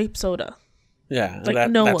drinks grape soda? Yeah, like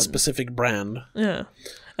that specific brand. Yeah,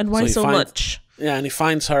 and why so much? Yeah, and he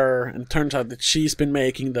finds her, and it turns out that she's been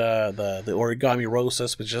making the origami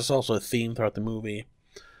roses, which is also a theme throughout the movie.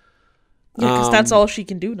 Yeah, because that's all she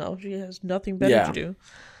can do now. She has nothing better to do.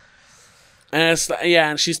 And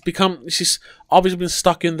and she's obviously been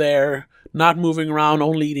stuck in there, not moving around,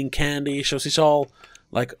 only eating candy. So she's all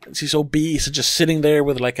like, she's obese and just sitting there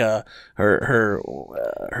with like her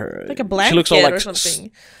like a blanket she looks all like, or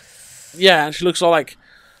something. Yeah, and she looks all like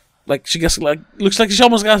she gets looks like she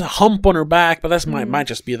almost got a hump on her back, but that's might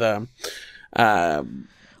just be the.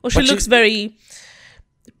 Well, she looks very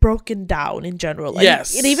broken down in general. And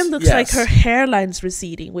yes, it even looks like her hairline's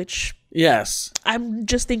receding, which I'm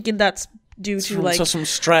just thinking that's due to like some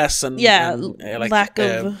stress and like, lack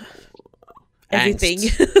of everything.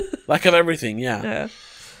 Lack of everything, yeah.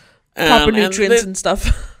 Proper nutrients and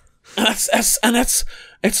stuff. And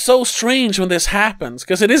it's so strange when this happens,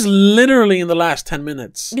 because it is literally in the last 10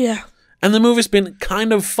 minutes. Yeah. And the movie's been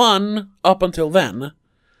kind of fun up until then.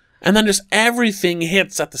 And then just everything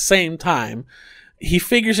hits at the same time. He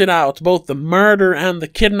figures it out, both the murder and the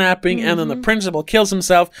kidnapping, and then the principal kills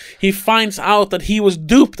himself. He finds out that he was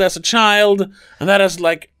duped as a child, and that has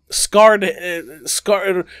like scarred,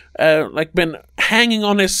 like been hanging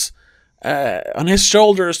on his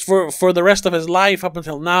shoulders for the rest of his life up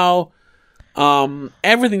until now.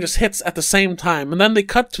 Everything just hits at the same time, and then they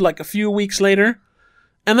cut to like a few weeks later,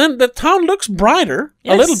 and then the town looks brighter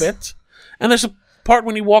a little bit, and there's a part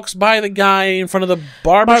when he walks by the guy in front of the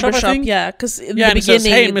barbershop, I think. Because in the beginning, he says,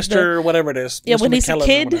 "Hey, Mister, whatever it is." Yeah, Mr. when he's a McKellen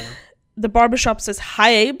kid, the barbershop says,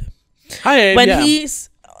 "Hi, Abe." Hi, Abe. When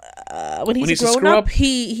he's a grown up,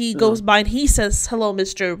 he goes by and he says, "Hello,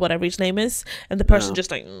 Mister," whatever his name is, and the person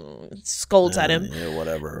just like scolds at him. Yeah,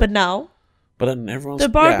 whatever. But now, then everyone's the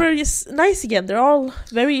barber is nice again. They're all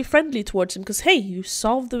very friendly towards him because, hey, you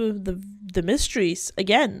solved the mysteries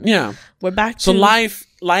again. Yeah, we're back. So life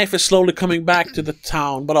is slowly coming back to the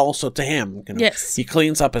town, but also to him. You know? Yes, he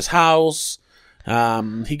cleans up his house.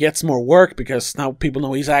 He gets more work because now people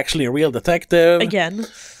know he's actually a real detective. Again.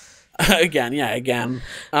 Again.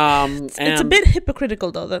 It's a bit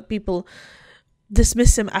hypocritical though that people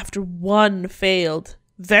dismiss him after one failed,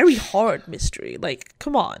 very hard mystery. Like,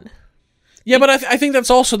 come on. Yeah, but I think that's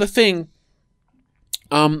also the thing.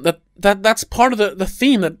 That's part of the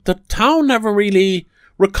theme, that the town never really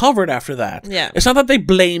recovered after that. Yeah, it's not that they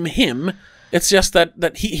blame him. It's just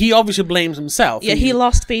that he obviously blames himself. Yeah, he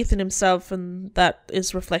lost faith in himself, and that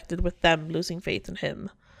is reflected with them losing faith in him.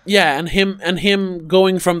 Yeah, and him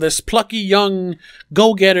going from this plucky young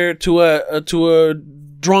go-getter to a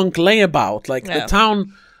drunk layabout. Like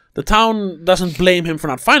the town doesn't blame him for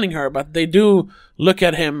not finding her, but they do look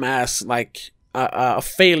at him as like a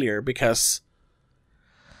failure because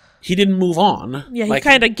he didn't move on. Yeah, like, he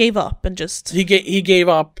kind of gave up and just he gave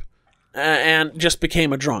up and just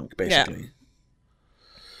became a drunk, basically.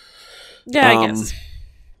 Yeah, I guess.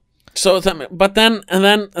 So, but then and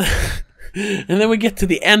then we get to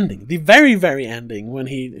the ending, the very, very ending, when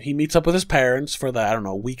he meets up with his parents for the, I don't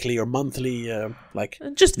know, weekly or monthly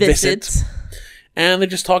just visit. And they're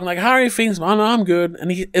just talking like, "How are you feeling?" "Oh, no, I'm good."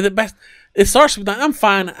 And it starts with, "I'm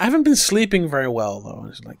fine. I haven't been sleeping very well though." And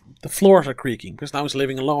it's like the floors are creaking because I was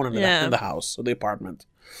living alone in the house or the apartment.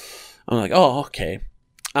 I'm like, "Oh, okay."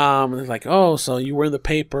 And it's like, "Oh, so you were in the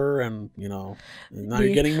paper, and now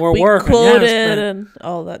you're getting more work." Quoted and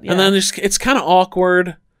all that. Yeah. And then it's kind of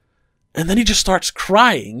awkward. And then he just starts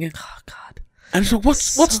crying. Oh God! And so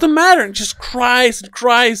what's the matter? And just cries and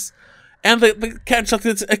cries. And the catch like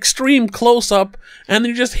this extreme close up, and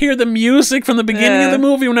then you just hear the music from the beginning of the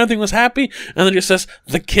movie when everything was happy, and then it just says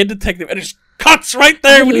 "the kid detective," and it just cuts right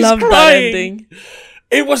there when he's crying. That ending.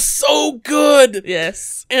 It was so good.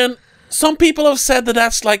 Yes. And some people have said that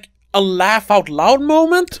that's like a laugh out loud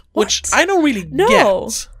moment, which I don't really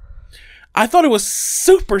get. I thought it was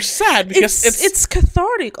super sad because it's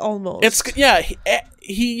cathartic almost. It's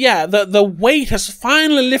the weight has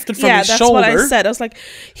finally lifted from his shoulder. Yeah, that's what I said. I was like,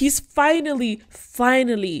 he's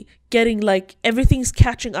finally getting like everything's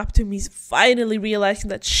catching up to him. He's finally realizing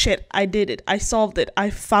that shit, I did it. I solved it. I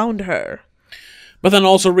found her. But then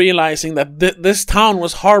also realizing that this town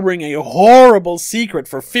was harboring a horrible secret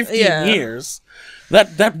for 15 years.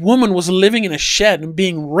 That woman was living in a shed and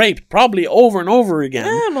being raped probably over and over again.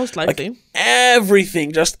 Yeah, most likely. Like,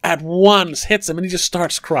 everything just at once hits him and he just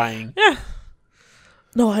starts crying. Yeah.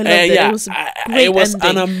 No, I loved it. It was a great It was ending.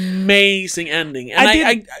 an amazing ending.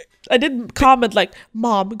 And I didn't comment like,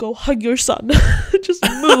 "Mom, go hug your son." Just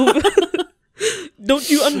move. Don't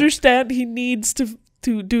you understand? He needs to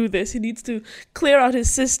do this. He needs to clear out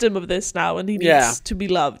his system of this now, and he needs to be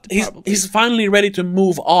loved. He's finally ready to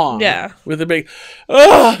move on. Yeah. With a big,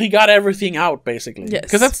 he got everything out basically. Yes.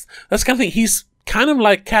 Because that's kind of thing. kind of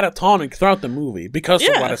like catatonic throughout the movie because of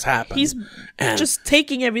Yeah, what has happened. he's And- just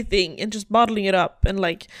taking everything and just bottling it up, and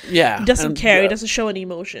like yeah, he doesn't and, care. He doesn't show any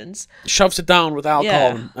emotions. shoves it down with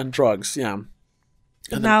alcohol Yeah. and drugs. Yeah,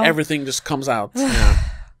 and Now- then everything just comes out. Yeah.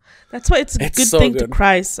 That's why it's a It's good so thing good. to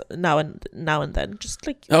cry now and then. Just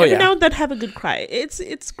like Oh, every yeah. now and then, have a good cry.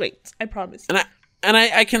 It's great. I promise. And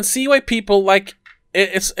I can see why people like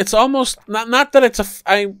it's almost not that it's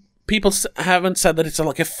people haven't said that it's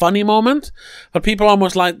like a funny moment, but people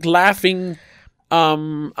almost like laughing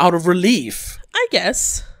out of relief I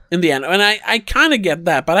guess. in the end. And I kind of get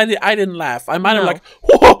that, but I didn't laugh. I might have No. like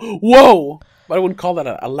whoa, but I wouldn't call that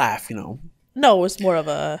a laugh, you know. No, it was more of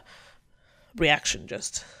a reaction.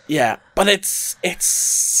 Just. Yeah, but it's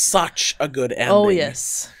such a good ending. Oh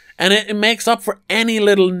yes. And it makes up for any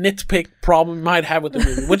little nitpick problem you might have with the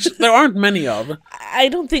movie, which there aren't many of. I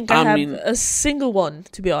don't think I I have mean- a single one,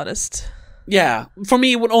 to be honest. Yeah, for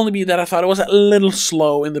me it would only be that I thought it was a little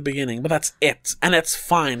slow in the beginning, but that's it. And it's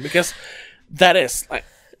fine, because that is, like,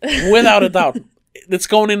 without a doubt, it's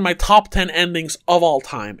going in my top 10 endings of all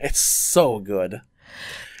time. It's so good.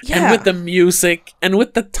 Yeah. And with the music, and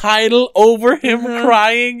with the title over him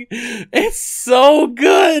crying, it's so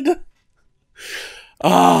good.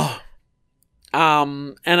 Oh.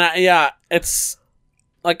 It's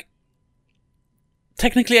like,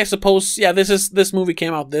 technically I suppose, this movie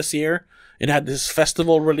came out this year. It had this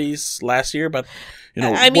festival release last year, but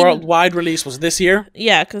I mean- worldwide release was this year.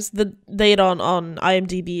 Yeah, because the date on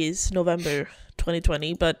IMDb is November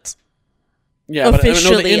 2020, but Yeah, but I know the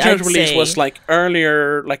Officially, internet I'd release say. was like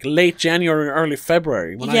earlier, like late January, early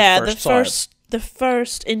February when I first saw it. the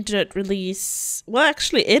first internet release. Well,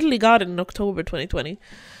 actually, Italy got it in October 2020.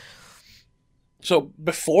 So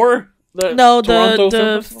before the No, Toronto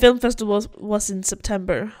the Film film festival was in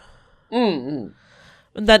September, Festival?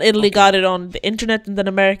 and then Italy got it on the internet, and then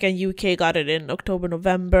America and UK got it in October,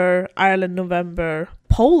 November, Ireland, November,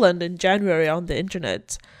 Poland in January on the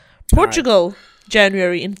internet, Portugal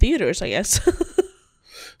January in theaters, I guess.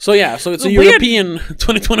 So yeah, so it's a Weird. European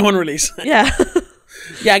 2021 release. Yeah,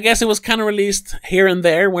 Yeah, I guess it was kind of released here and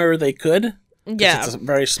there where they could. 'Cause yeah, it's a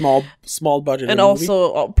very small budget. and movie,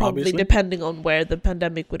 also probably obviously. depending on where the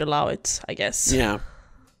pandemic would allow it, I guess. Yeah.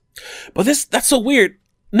 But that's so weird.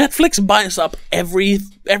 Netflix buys up every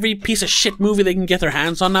piece of shit movie they can get their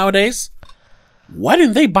hands on nowadays. Why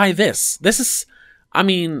didn't they buy this? This is, I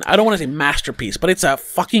mean, I don't want to say masterpiece, but it's a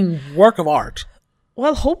fucking work of art.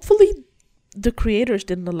 Well, hopefully the creators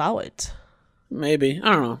didn't allow it. Maybe,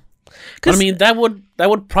 I don't know. But, I 'Cause- mean, that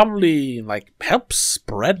would probably like help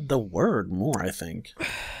spread the word more, I think.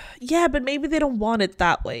 Yeah, but maybe they don't want it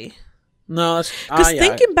that way. No, that's Because yeah.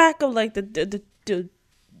 thinking back of like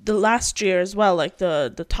the last year as well, like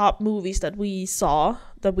the top movies that we saw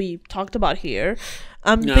that we talked about here,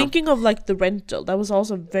 I'm Yeah. thinking of like The Rental. That was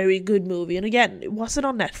also a very good movie, and again, it wasn't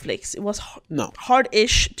on Netflix. It was No.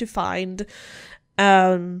 hard-ish to find,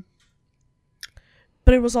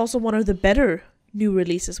 but it was also one of the better new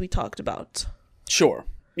releases we talked about. Sure.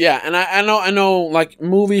 Yeah, and I know like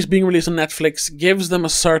movies being released on Netflix gives them a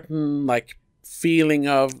certain like feeling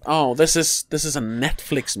of, oh, this is a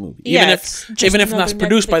Netflix movie. Yeah, Even it's if just even if it's another not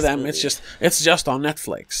produced by Netflix them, movie. it's just on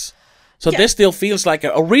Netflix. So Yeah. this still feels like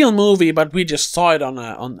a real movie, but we just saw it on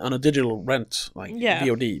a digital rent, like Yeah.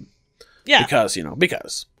 VOD. Yeah,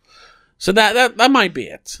 Because. So that might be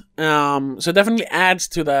it. So it definitely adds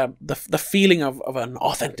to the feeling of an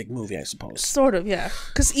authentic movie, I suppose. sort of, yeah.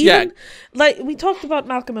 Because Yeah. even like we talked about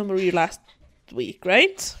Malcolm and Marie last week,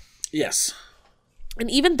 right? Yes. And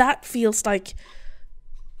even that feels like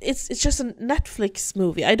it's just a Netflix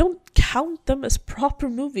movie. I don't count them as proper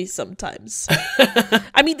movies sometimes.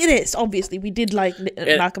 I mean, it is, obviously. We did like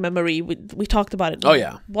Malcolm and Marie. We talked about it. Oh,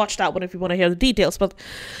 yeah. Watch that one if you want to hear the details. But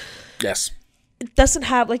Yes. it doesn't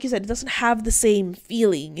have, like you said, it doesn't have the same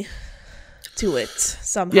feeling to it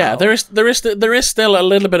somehow. Yeah, there is still a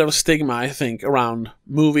little bit of a stigma, I think, around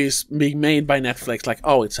movies being made by Netflix. Like,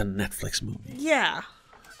 oh, it's a Netflix movie, Yeah.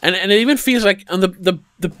 and it even feels like on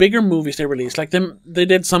the bigger movies they release, like they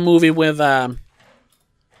did some movie with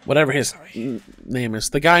whatever his name is,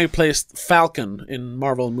 the guy who plays Falcon in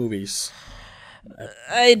Marvel movies,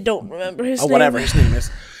 I don't remember his or name. whatever his name is.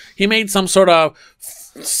 He made some sort of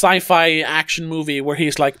sci-fi action movie where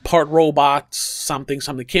he's like part robot, something.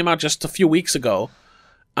 Came out just a few weeks ago.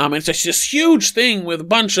 It's just this huge thing with a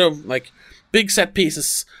bunch of like big set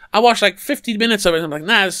pieces. I watched like 15 minutes of it and I'm like,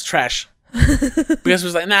 nah, this is trash. Because it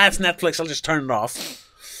was like, nah, it's Netflix, I'll just turn it off.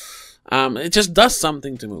 It just does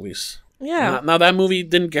something to movies. Yeah. Now that movie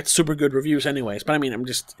didn't get super good reviews anyways, but I mean, I'm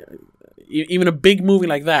just even a big movie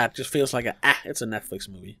like that just feels like it's a Netflix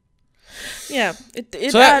movie. Yeah,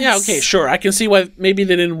 it So adds, yeah, okay, sure. I can see why maybe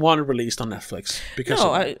they didn't want it released on Netflix because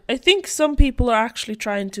No, of that. I think some people are actually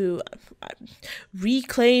trying to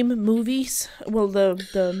reclaim movies. Well,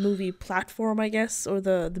 the movie platform, I guess, or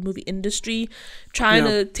the movie industry, trying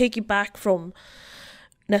Yeah. to take it back from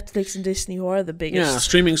Netflix and Disney, who are the biggest. Yeah,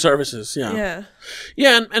 streaming services. Yeah,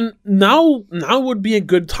 Yeah. and now would be a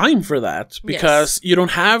good time for that because you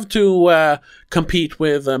don't have to compete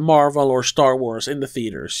with Marvel or Star Wars in the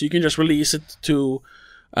theaters. You can just release it to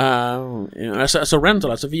as a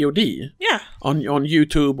rental, as a VOD. Yeah. On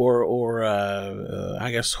YouTube or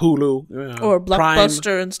I guess Hulu Or Prime,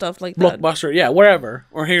 Blockbuster and stuff like that. Blockbuster, yeah, wherever.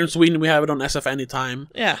 Or here in Sweden we have it on SF Anytime.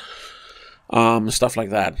 Yeah. Stuff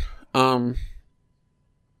like that.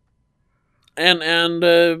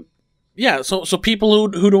 Yeah, so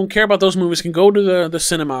people who don't care about those movies can go to the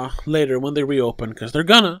cinema later when they reopen because they're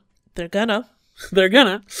gonna.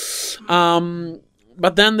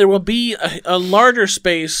 But then there will be a larger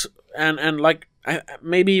space and like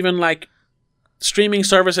maybe even like streaming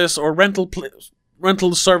services or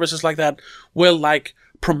rental services like that will like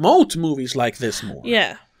promote movies like this more.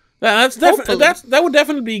 Yeah. That would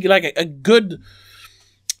definitely be like a good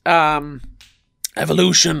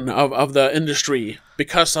evolution of the industry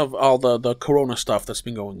because of all the corona stuff that's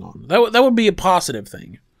been going on. That would be a positive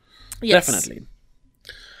thing. Yes. Definitely.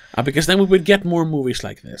 Because then we would get more movies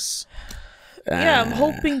like this. Yeah, I'm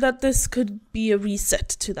hoping that this could be a reset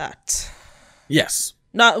to that. Yes.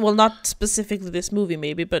 Not specifically this movie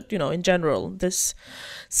maybe, but in general, this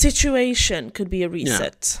situation could be a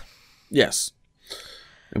reset. Yeah. Yes.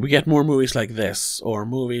 And we get more movies like this, or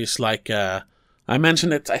movies like I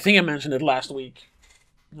think I mentioned it last week.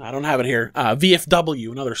 I don't have it here.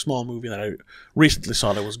 VFW, another small movie that I recently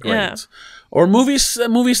saw that was great. Yeah. Or movies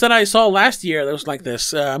that I saw last year that was like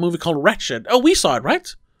this. A movie called Wretched. Oh, we saw it,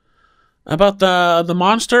 right? About the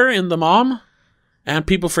monster in The Mom, and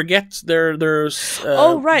people forget there's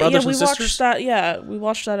oh right, brothers yeah, we and sisters. watched that. Yeah, we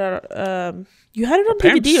watched that at you had it on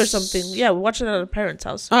Parents. DVD or something. Yeah, we watched it at our parents'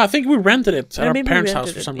 house. I think we rented it at our maybe we parents' house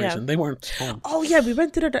rented for it, some yeah. reason. They weren't home. Oh yeah, we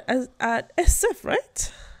rented it at SF,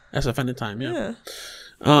 right? SF Anytime, yeah.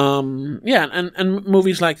 Yeah. And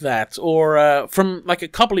movies like that, or from like a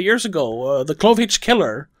couple of years ago, The Clovehitch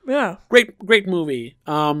Killer. Yeah. Great movie.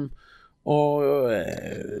 Or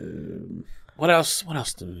what else? What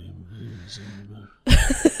else do we?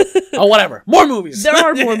 Oh, whatever. More movies. There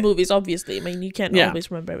are more movies, obviously. I mean, you can't Yeah.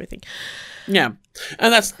 always remember everything. Yeah,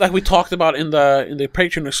 and that's like we talked about in the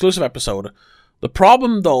Patreon exclusive episode. The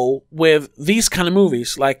problem, though, with these kind of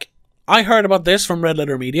movies, like I heard about this from Red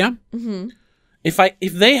Letter Media. Mm-hmm. If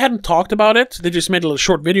they hadn't talked about it, they just made a little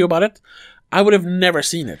short video about it, I would have never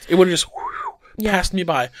seen it. It would have just passed me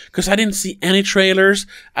by because I didn't see any trailers.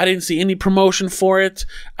 I didn't see any promotion for it.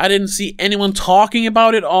 I didn't see anyone talking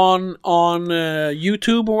about it on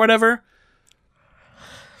YouTube or whatever.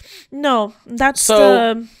 No, that's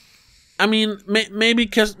So, I mean, maybe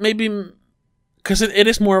because it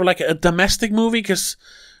is more of like a domestic movie because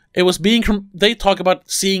it was they talk about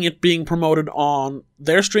seeing it being promoted on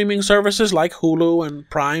their streaming services like Hulu and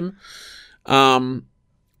Prime.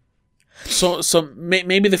 So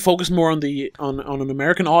maybe they focus more on an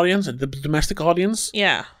American audience and the domestic audience.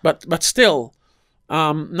 Yeah. But still,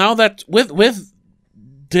 now that with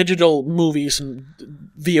digital movies and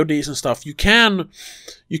VODs and stuff, you can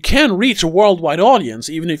reach a worldwide audience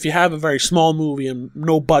even if you have a very small movie and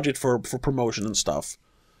no budget for promotion and stuff.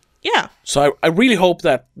 Yeah. So I really hope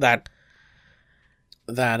that they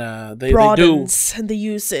broadens do. and they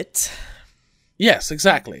use it. Yes,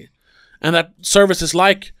 exactly, and that services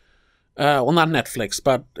like. Not Netflix,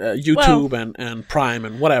 but YouTube and Prime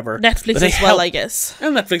and whatever. Netflix as well, I guess.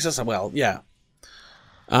 And Netflix as well, yeah.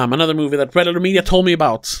 Another movie that Red Letter Media told me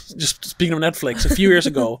about, just speaking of Netflix, a few years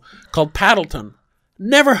ago, called Paddleton.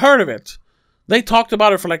 Never heard of it. They talked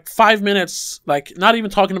about it for like 5 minutes, like not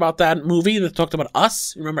even talking about that movie. They talked about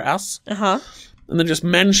Us. You remember Us? Uh-huh. And they just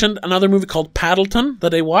mentioned another movie called Paddleton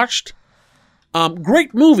that they watched.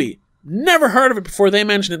 Great movie. Never heard of it before they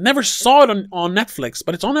mentioned it. Never saw it on Netflix,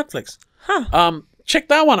 but it's on Netflix. Huh. Check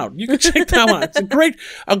that one out. You can check that one out. It's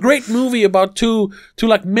a great movie about two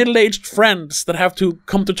like middle-aged friends that have to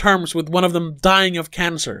come to terms with one of them dying of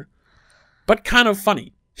cancer. But kind of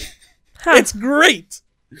funny. Huh. It's great.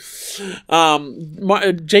 Jay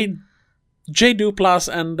Duplass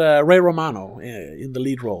and Ray Romano in the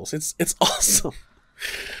lead roles. It's awesome.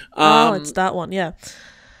 It's that one, yeah.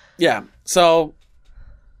 Yeah. So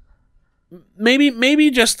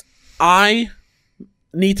maybe just I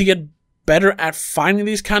need to get better at finding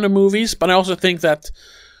these kind of movies, but I also think that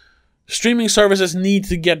streaming services need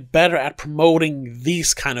to get better at promoting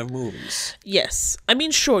these kind of movies. Yes. I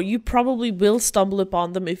mean, sure, you probably will stumble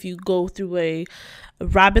upon them if you go through a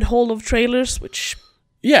rabbit hole of trailers, which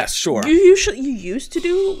Yes, sure. you used to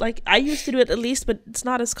do. Like, I used to do it at least, but it's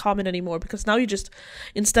not as common anymore because now you just,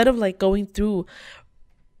 instead of like going through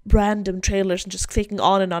random trailers and just clicking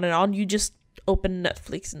on and on and on, you just open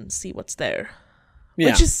Netflix and see what's there.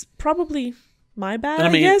 Yeah. Which is probably my bad, And I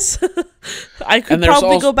I mean- guess. I could there's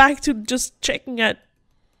probably also- go back to just checking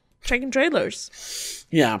trailers.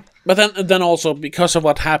 Yeah, but then also because of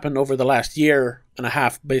what happened over the last year and a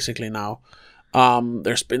half, basically now,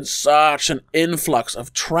 there's been such an influx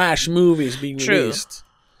of trash movies being True. released.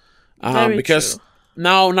 Very Because true.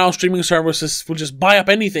 now streaming services will just buy up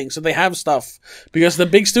anything, so they have stuff because the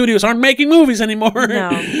big studios aren't making movies anymore. No.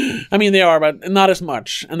 I mean they are, but not as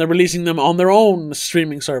much, and they're releasing them on their own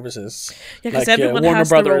streaming services. Yeah, because like, everyone Warner has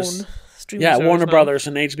Brothers. their own streaming Yeah, service Warner now. Brothers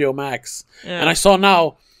and HBO Max. Yeah. And I saw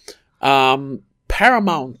now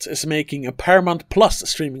Paramount is making a Paramount Plus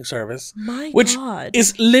streaming service. My Which God.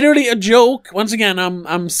 is literally a joke. Once again, I'm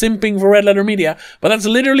simping for Red Letter Media, but that's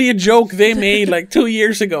literally a joke they made like 2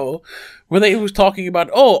 years ago, where they was talking about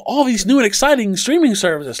all these new and exciting streaming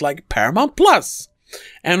services like Paramount Plus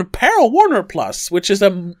and Warner Plus, which is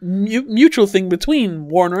a mutual thing between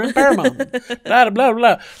Warner and Paramount. Blah blah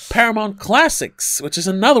blah. Paramount Classics, which is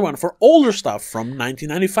another one for older stuff from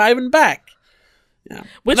 1995 and back. Yeah,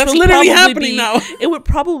 Which that's will literally probably happening be, now. It would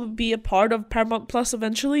probably be a part of Paramount Plus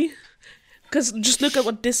eventually. Because just look at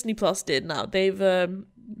what Disney Plus did now. They've given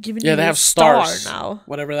you Yeah, they have Star stars now.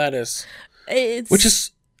 whatever that is, It's which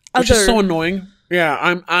is other, so annoying. Yeah,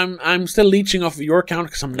 I'm still leeching off of your account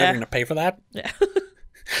because I'm never Yeah. going to pay for that. Yeah.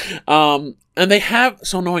 And they have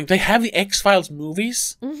so annoying. They have the X-Files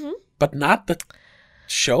movies, but not the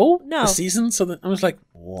show, No. the season. So I was like,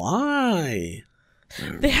 why?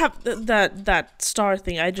 They have that Star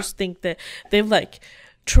thing. I just think that they've like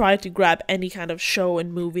tried to grab any kind of show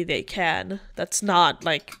and movie they can that's not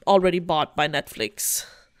like already bought by Netflix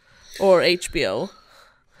or HBO,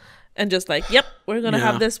 and just like, yep, we're gonna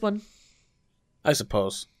Yeah. have this one. I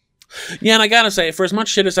suppose. Yeah, and I gotta say, for as much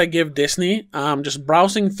shit as I give Disney, just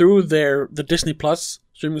browsing through the Disney Plus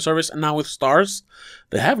streaming service, and now with Stars,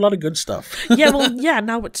 they have a lot of good stuff. Yeah, well, yeah.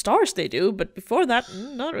 Now with Stars they do, but before that,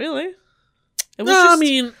 not really. It was No, just I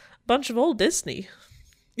mean, a bunch of old Disney.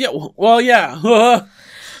 yeah, well, yeah.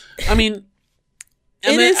 I mean,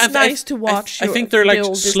 It is nice to watch I your- think they're like the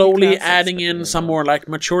old Disney slowly classics, adding but, in some more like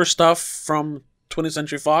mature stuff from 20th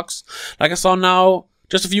Century Fox. Like I saw now,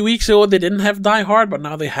 just a few weeks ago, they didn't have Die Hard, but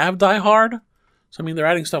now they have Die Hard. So I mean, they're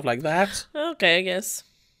adding stuff like that. Okay, I guess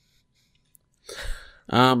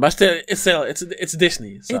But still, it's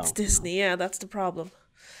Disney. So. it's Disney. Yeah, that's the problem.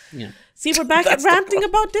 Yeah. See, we're back at That's the ranting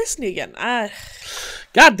about Disney again.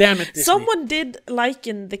 God damn it, Disney. Someone did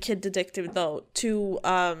liken the Kid Detective though to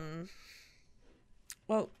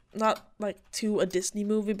well, not like to a Disney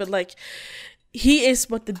movie, but like he is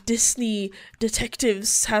what the Disney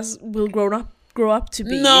detectives will grow up to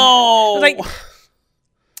be. No. Like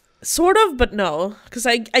sort of, but no, because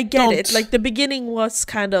I get Don't. it. Like the beginning was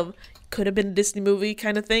kind of could have been a Disney movie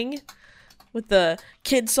kind of thing, with the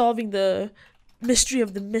kid solving the mystery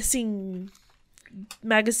of the missing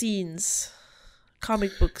magazines,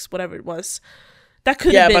 comic books, whatever it was. That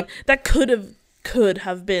could have been. That could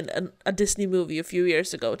have been a Disney movie a few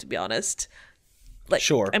years ago. To be honest, like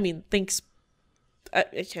Sure. I mean, I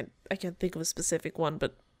can't think of a specific one,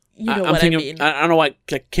 but you know I'm what I thinking, mean. I don't know,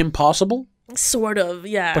 like Kim Possible, Sort of,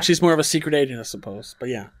 yeah. but she's more of a secret agent, I suppose. But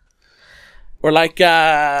yeah, or like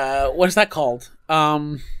what is that called?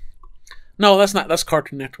 No, that's not. That's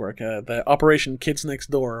Cartoon Network. The Operation Kids Next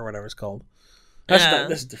Door or whatever it's called.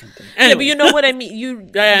 That's a different thing. Anyway. Yeah, but you know what I mean.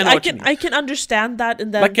 I know what you mean. I can understand that,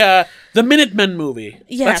 and then Like the Minutemen movie.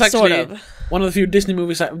 Yeah, that's actually sort of. one of the few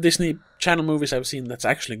Disney Channel movies I've seen that's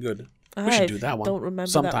actually good. We should do that one. Don't remember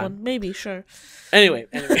sometime. that one. Maybe, sure. Anyway.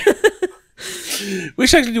 We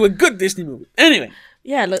should actually do a good Disney movie. Anyway.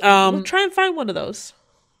 Yeah, we'll try and find one of those.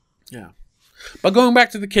 Yeah. But going back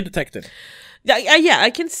to the Kid Detective. Yeah, I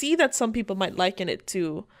can see that some people might liken it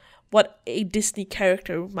to what a Disney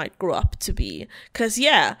character might grow up to be. Because,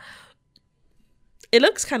 yeah, it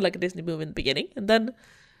looks kind of like a Disney movie in the beginning. And then,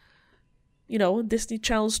 you know, Disney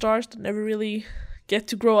Channel stars that never really get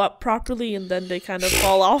to grow up properly. And then they kind of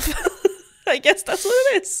fall off. I guess that's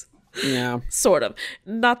what it is. Yeah. Sort of.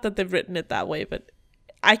 Not that they've written it that way, but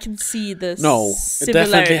I can see the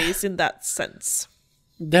similarities in that sense.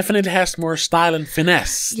 Definitely has more style and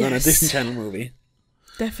finesse than a Yes. Disney Channel movie.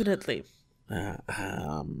 Definitely.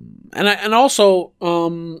 And also,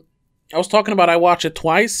 I was talking about I watched it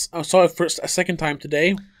twice. I saw it first a second time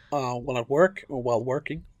today. while at work or while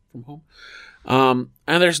working from home.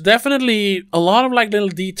 And there's definitely a lot of like little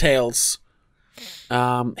details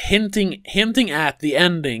hinting at the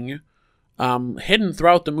ending, hidden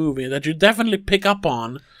throughout the movie that you definitely pick up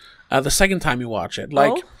on the second time you watch it.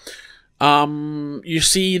 Like, you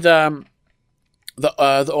see the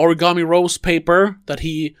origami rose paper that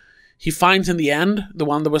he finds in the end, the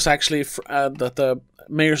one that was actually that the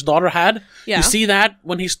mayor's daughter had. Yeah. You see that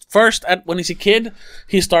when he's a kid,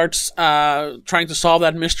 he starts trying to solve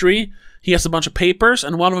that mystery. He has a bunch of papers,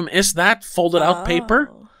 and one of them is that folded out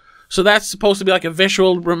paper. So that's supposed to be like a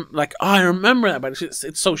visual, I remember that, but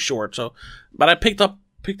it's so short. So, but I picked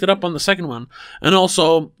it up on the second one, and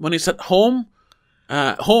also when he's at home,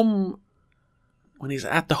 when he's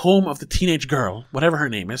at the home of the teenage girl, whatever her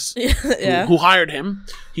name is, who hired him,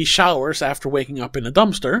 he showers after waking up in a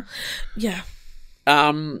dumpster. Yeah.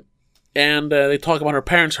 And they talk about her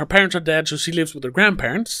parents. Her parents are dead, so she lives with her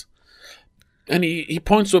grandparents. And he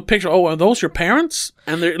points to a picture. Oh, are those your parents?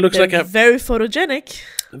 And it looks like very photogenic.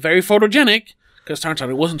 Very photogenic, because it turns out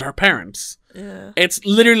it wasn't her parents. Yeah. It's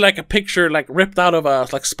literally like a picture like ripped out of a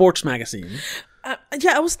sports magazine.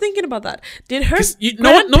 Yeah, I was thinking about that. Did her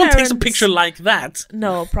no one takes a picture like that.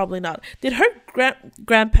 No, probably not. Did her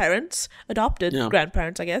grandparents, adopted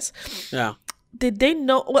grandparents, I guess? Yeah. Did they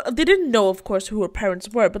know? Well, they didn't know, of course, who her parents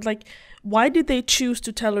were. But like, why did they choose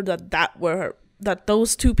to tell her that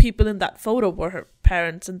those two people in that photo were her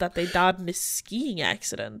parents, and that they died in a skiing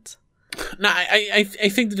accident? No, I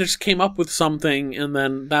think they just came up with something, and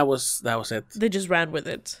then that was it. They just ran with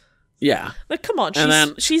it. Yeah. Like, come on,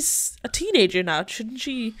 she's a teenager now, shouldn't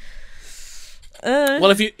she? Well,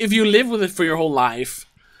 if you live with it for your whole life,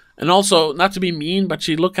 and also not to be mean, but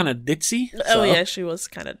she looked kind of ditzy. Oh yeah, she was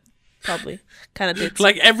probably kind of ditzy.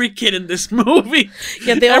 Like every kid in this movie.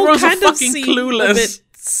 Yeah, they all kind of seem clueless. a bit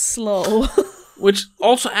slow. Which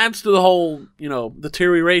also adds to the whole,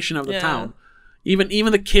 deterioration of the town.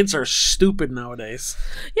 Even the kids are stupid nowadays.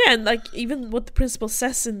 Yeah, and like even what the principal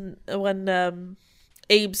says when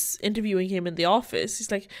Abe's interviewing him in the office, he's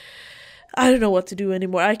like, I don't know what to do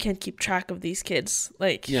anymore. I can't keep track of these kids.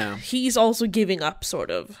 Like, he's also giving up, sort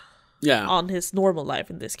of. Yeah. On his normal life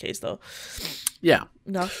in this case, though. Yeah.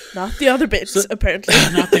 Not the other bits, apparently.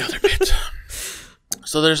 Not the other bit.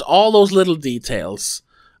 So there's all those little details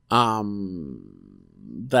that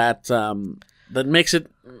makes it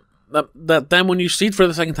that then when you see it for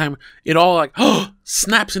the second time, it all like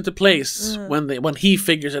snaps into place when he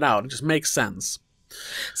figures it out. It just makes sense.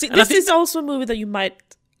 See, and this is also a movie that you might.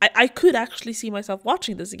 I could actually see myself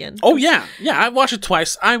watching this again. Oh yeah, I watched it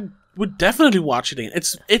twice. I would definitely watch it again.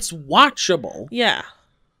 It's watchable. Yeah,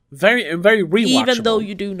 very very rewatchable. Even though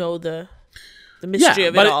you do know the mystery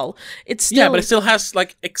of it all, it's still but it still has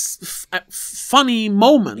like funny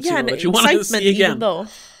moments. Yeah, that you want to see again. Even though.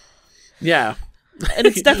 Yeah, and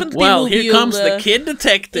it's definitely well. Here comes the kid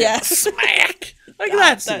detective. Yes. Smack. Like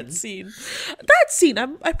that scene. That scene.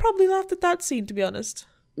 I probably laughed at that scene, to be honest.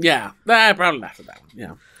 Yeah, I probably laughed at that one.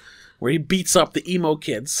 Yeah, where he beats up the emo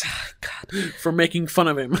kids for making fun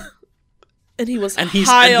of him. And he's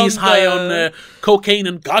high on cocaine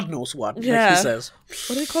and God knows what. Yeah. Like he says.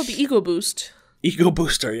 What do they call the ego boost? Ego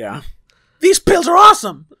booster. Yeah. These pills are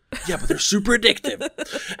awesome. Yeah, but they're super addictive.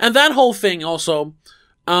 And that whole thing also,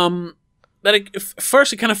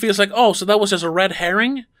 first it kind of feels like, so that was just a red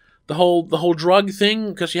herring. The whole drug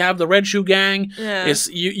thing, because you have the Red Shoe Gang is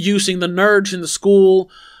using the nerds in the school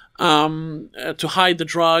to hide the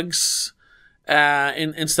drugs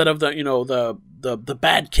instead of the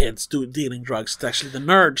bad kids dealing drugs. It's actually the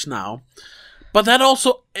nerds now. But that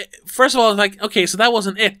also, first of all, like, okay, so that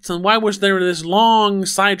wasn't it. And why was there this long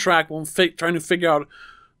sidetrack when trying to figure out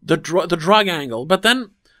the drug angle? But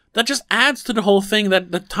then that just adds to the whole thing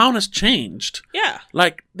that the town has changed. Yeah.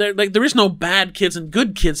 Like there is no bad kids and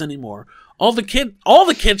good kids anymore. All the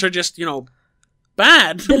kids are just,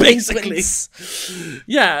 bad, basically.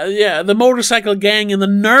 Yeah. The motorcycle gang and the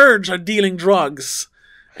nerds are dealing drugs.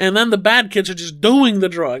 And then the bad kids are just doing the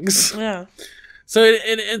drugs. Yeah. So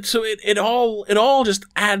it all just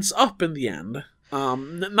adds up in the end.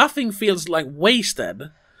 Nothing feels like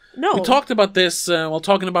wasted. No. We talked about this while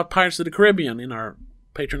talking about Pirates of the Caribbean in our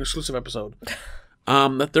Patreon exclusive episode.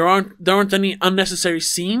 That there aren't any unnecessary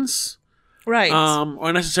scenes, right? Or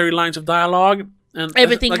unnecessary lines of dialogue, and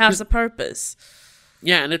everything has a purpose.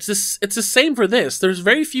 Yeah, and it's the same for this. There's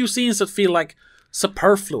very few scenes that feel like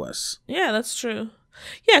superfluous. Yeah, that's true.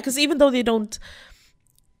 Yeah, because even though they don't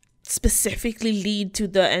specifically lead to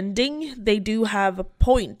the ending, they do have a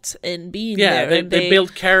point in being there. Yeah, they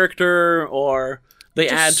build character, or they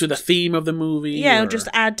add to the theme of the movie. Yeah, or just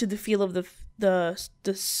add to the feel of the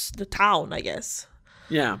town, I guess.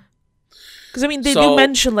 Yeah. Because, I mean, they do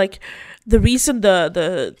mention, like, the reason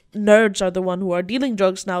the nerds are the one who are dealing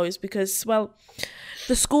drugs now is because, well,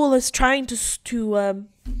 the school is trying to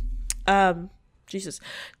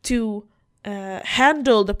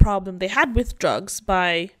handle the problem they had with drugs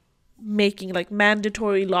by making, like,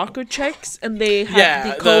 mandatory locker checks, and they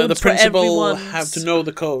have the codes the principal for have to know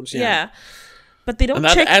the codes. Yeah. But they don't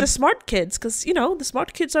check the smart kids, because, you know, the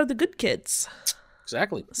smart kids are the good kids.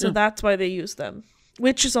 Exactly. So that's why they use them.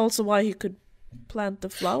 Which is also why he could plant the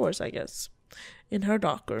flowers, I guess, in her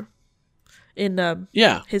locker. In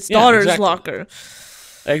his daughter's locker.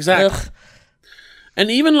 Exactly. Ugh. And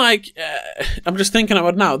even, like, I'm just thinking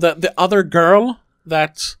about now, the other girl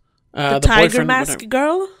that... the tiger mask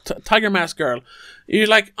girl? Tiger mask girl. You're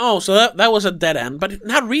like, oh, so that was a dead end. But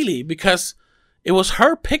not really, because it was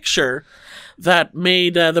her picture that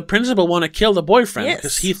made the principal want to kill the boyfriend,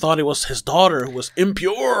 because he thought it was his daughter who was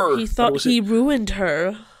impure. He thought he ruined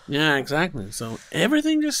her. Yeah, exactly. So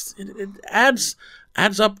everything just it adds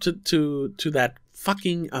up to that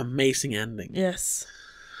fucking amazing ending. Yes.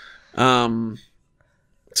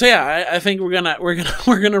 So yeah, I think we're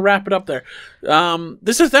gonna wrap it up there.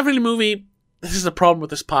 This is definitely a movie. This is the problem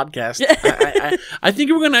with this podcast. I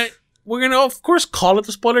think we're gonna of course call it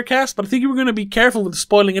the spoiler cast, but I think we're gonna be careful with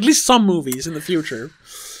spoiling at least some movies in the future.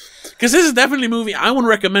 Because this is definitely a movie I would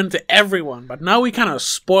recommend to everyone, but now we kind of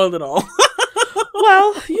spoiled it all.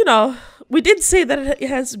 Well, you know, we did say that it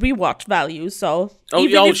has rewatch value, so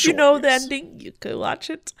even if you know the ending, you could watch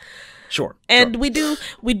it. Sure. And we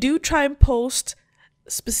do try and post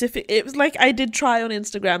specific. It was like I did try on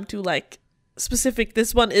Instagram to, like, specific.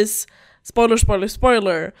 This one is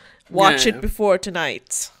spoiler. Watch it before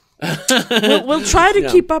tonight. we'll try to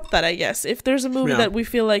keep up that, I guess. If there's a movie that we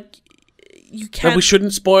feel like you can't, that we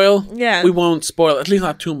shouldn't spoil, we won't spoil. At least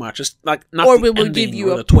not too much. It's like not, or we will give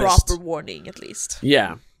you a proper warning at least.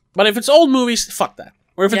 Yeah, but if it's old movies, fuck that.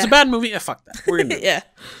 Or if it's a bad movie, fuck that. We're gonna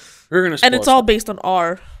we're gonna spoil and it's all based on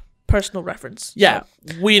our personal reference. Yeah,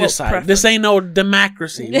 so, we decide. Preference. This ain't no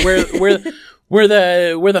democracy. We're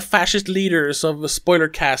the fascist leaders of the spoiler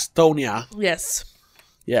cast, Tonya.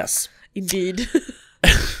 Yes, indeed.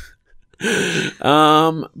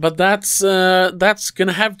 But that's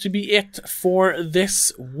gonna have to be it for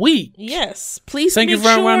this week. Yes, please make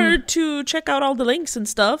sure to check out all the links and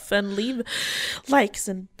stuff, and leave likes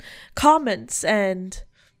and comments, and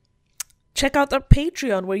check out our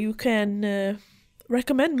Patreon where you can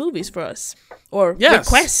recommend movies for us, or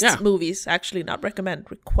request movies. Actually, not recommend,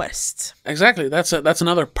 request. Exactly. That's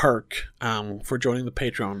another perk for joining the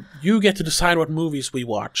Patreon. You get to decide what movies we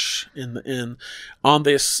watch on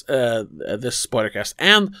this spoilercast,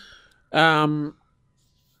 and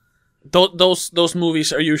those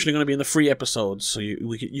movies are usually going to be in the free episodes, so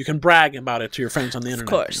you can brag about it to your friends on the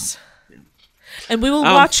internet. Of course. And we will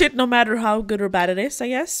watch it no matter how good or bad it is, I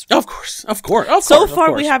guess. Of course. So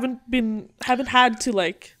far, we haven't had to,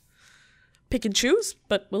 like, pick and choose,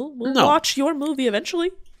 but we'll watch your movie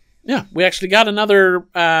eventually. Yeah, we actually got another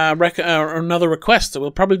request, so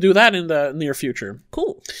we'll probably do that in the near future.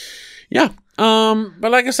 Cool. Yeah. But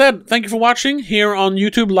like I said, thank you for watching here on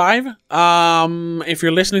YouTube Live. If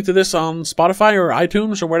you're listening to this on Spotify or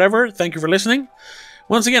iTunes or whatever, thank you for listening.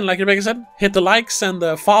 Once again, like Rebecca said, hit the likes and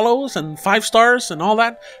the follows and 5 stars and all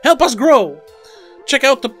that. Help us grow. Check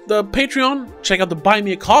out the Patreon. Check out the Buy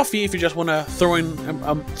Me a Coffee if you just want to throw in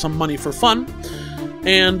some money for fun.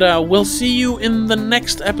 And we'll see you in the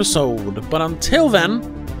next episode. But until then,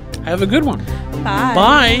 have a good one.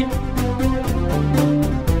 Bye. Bye.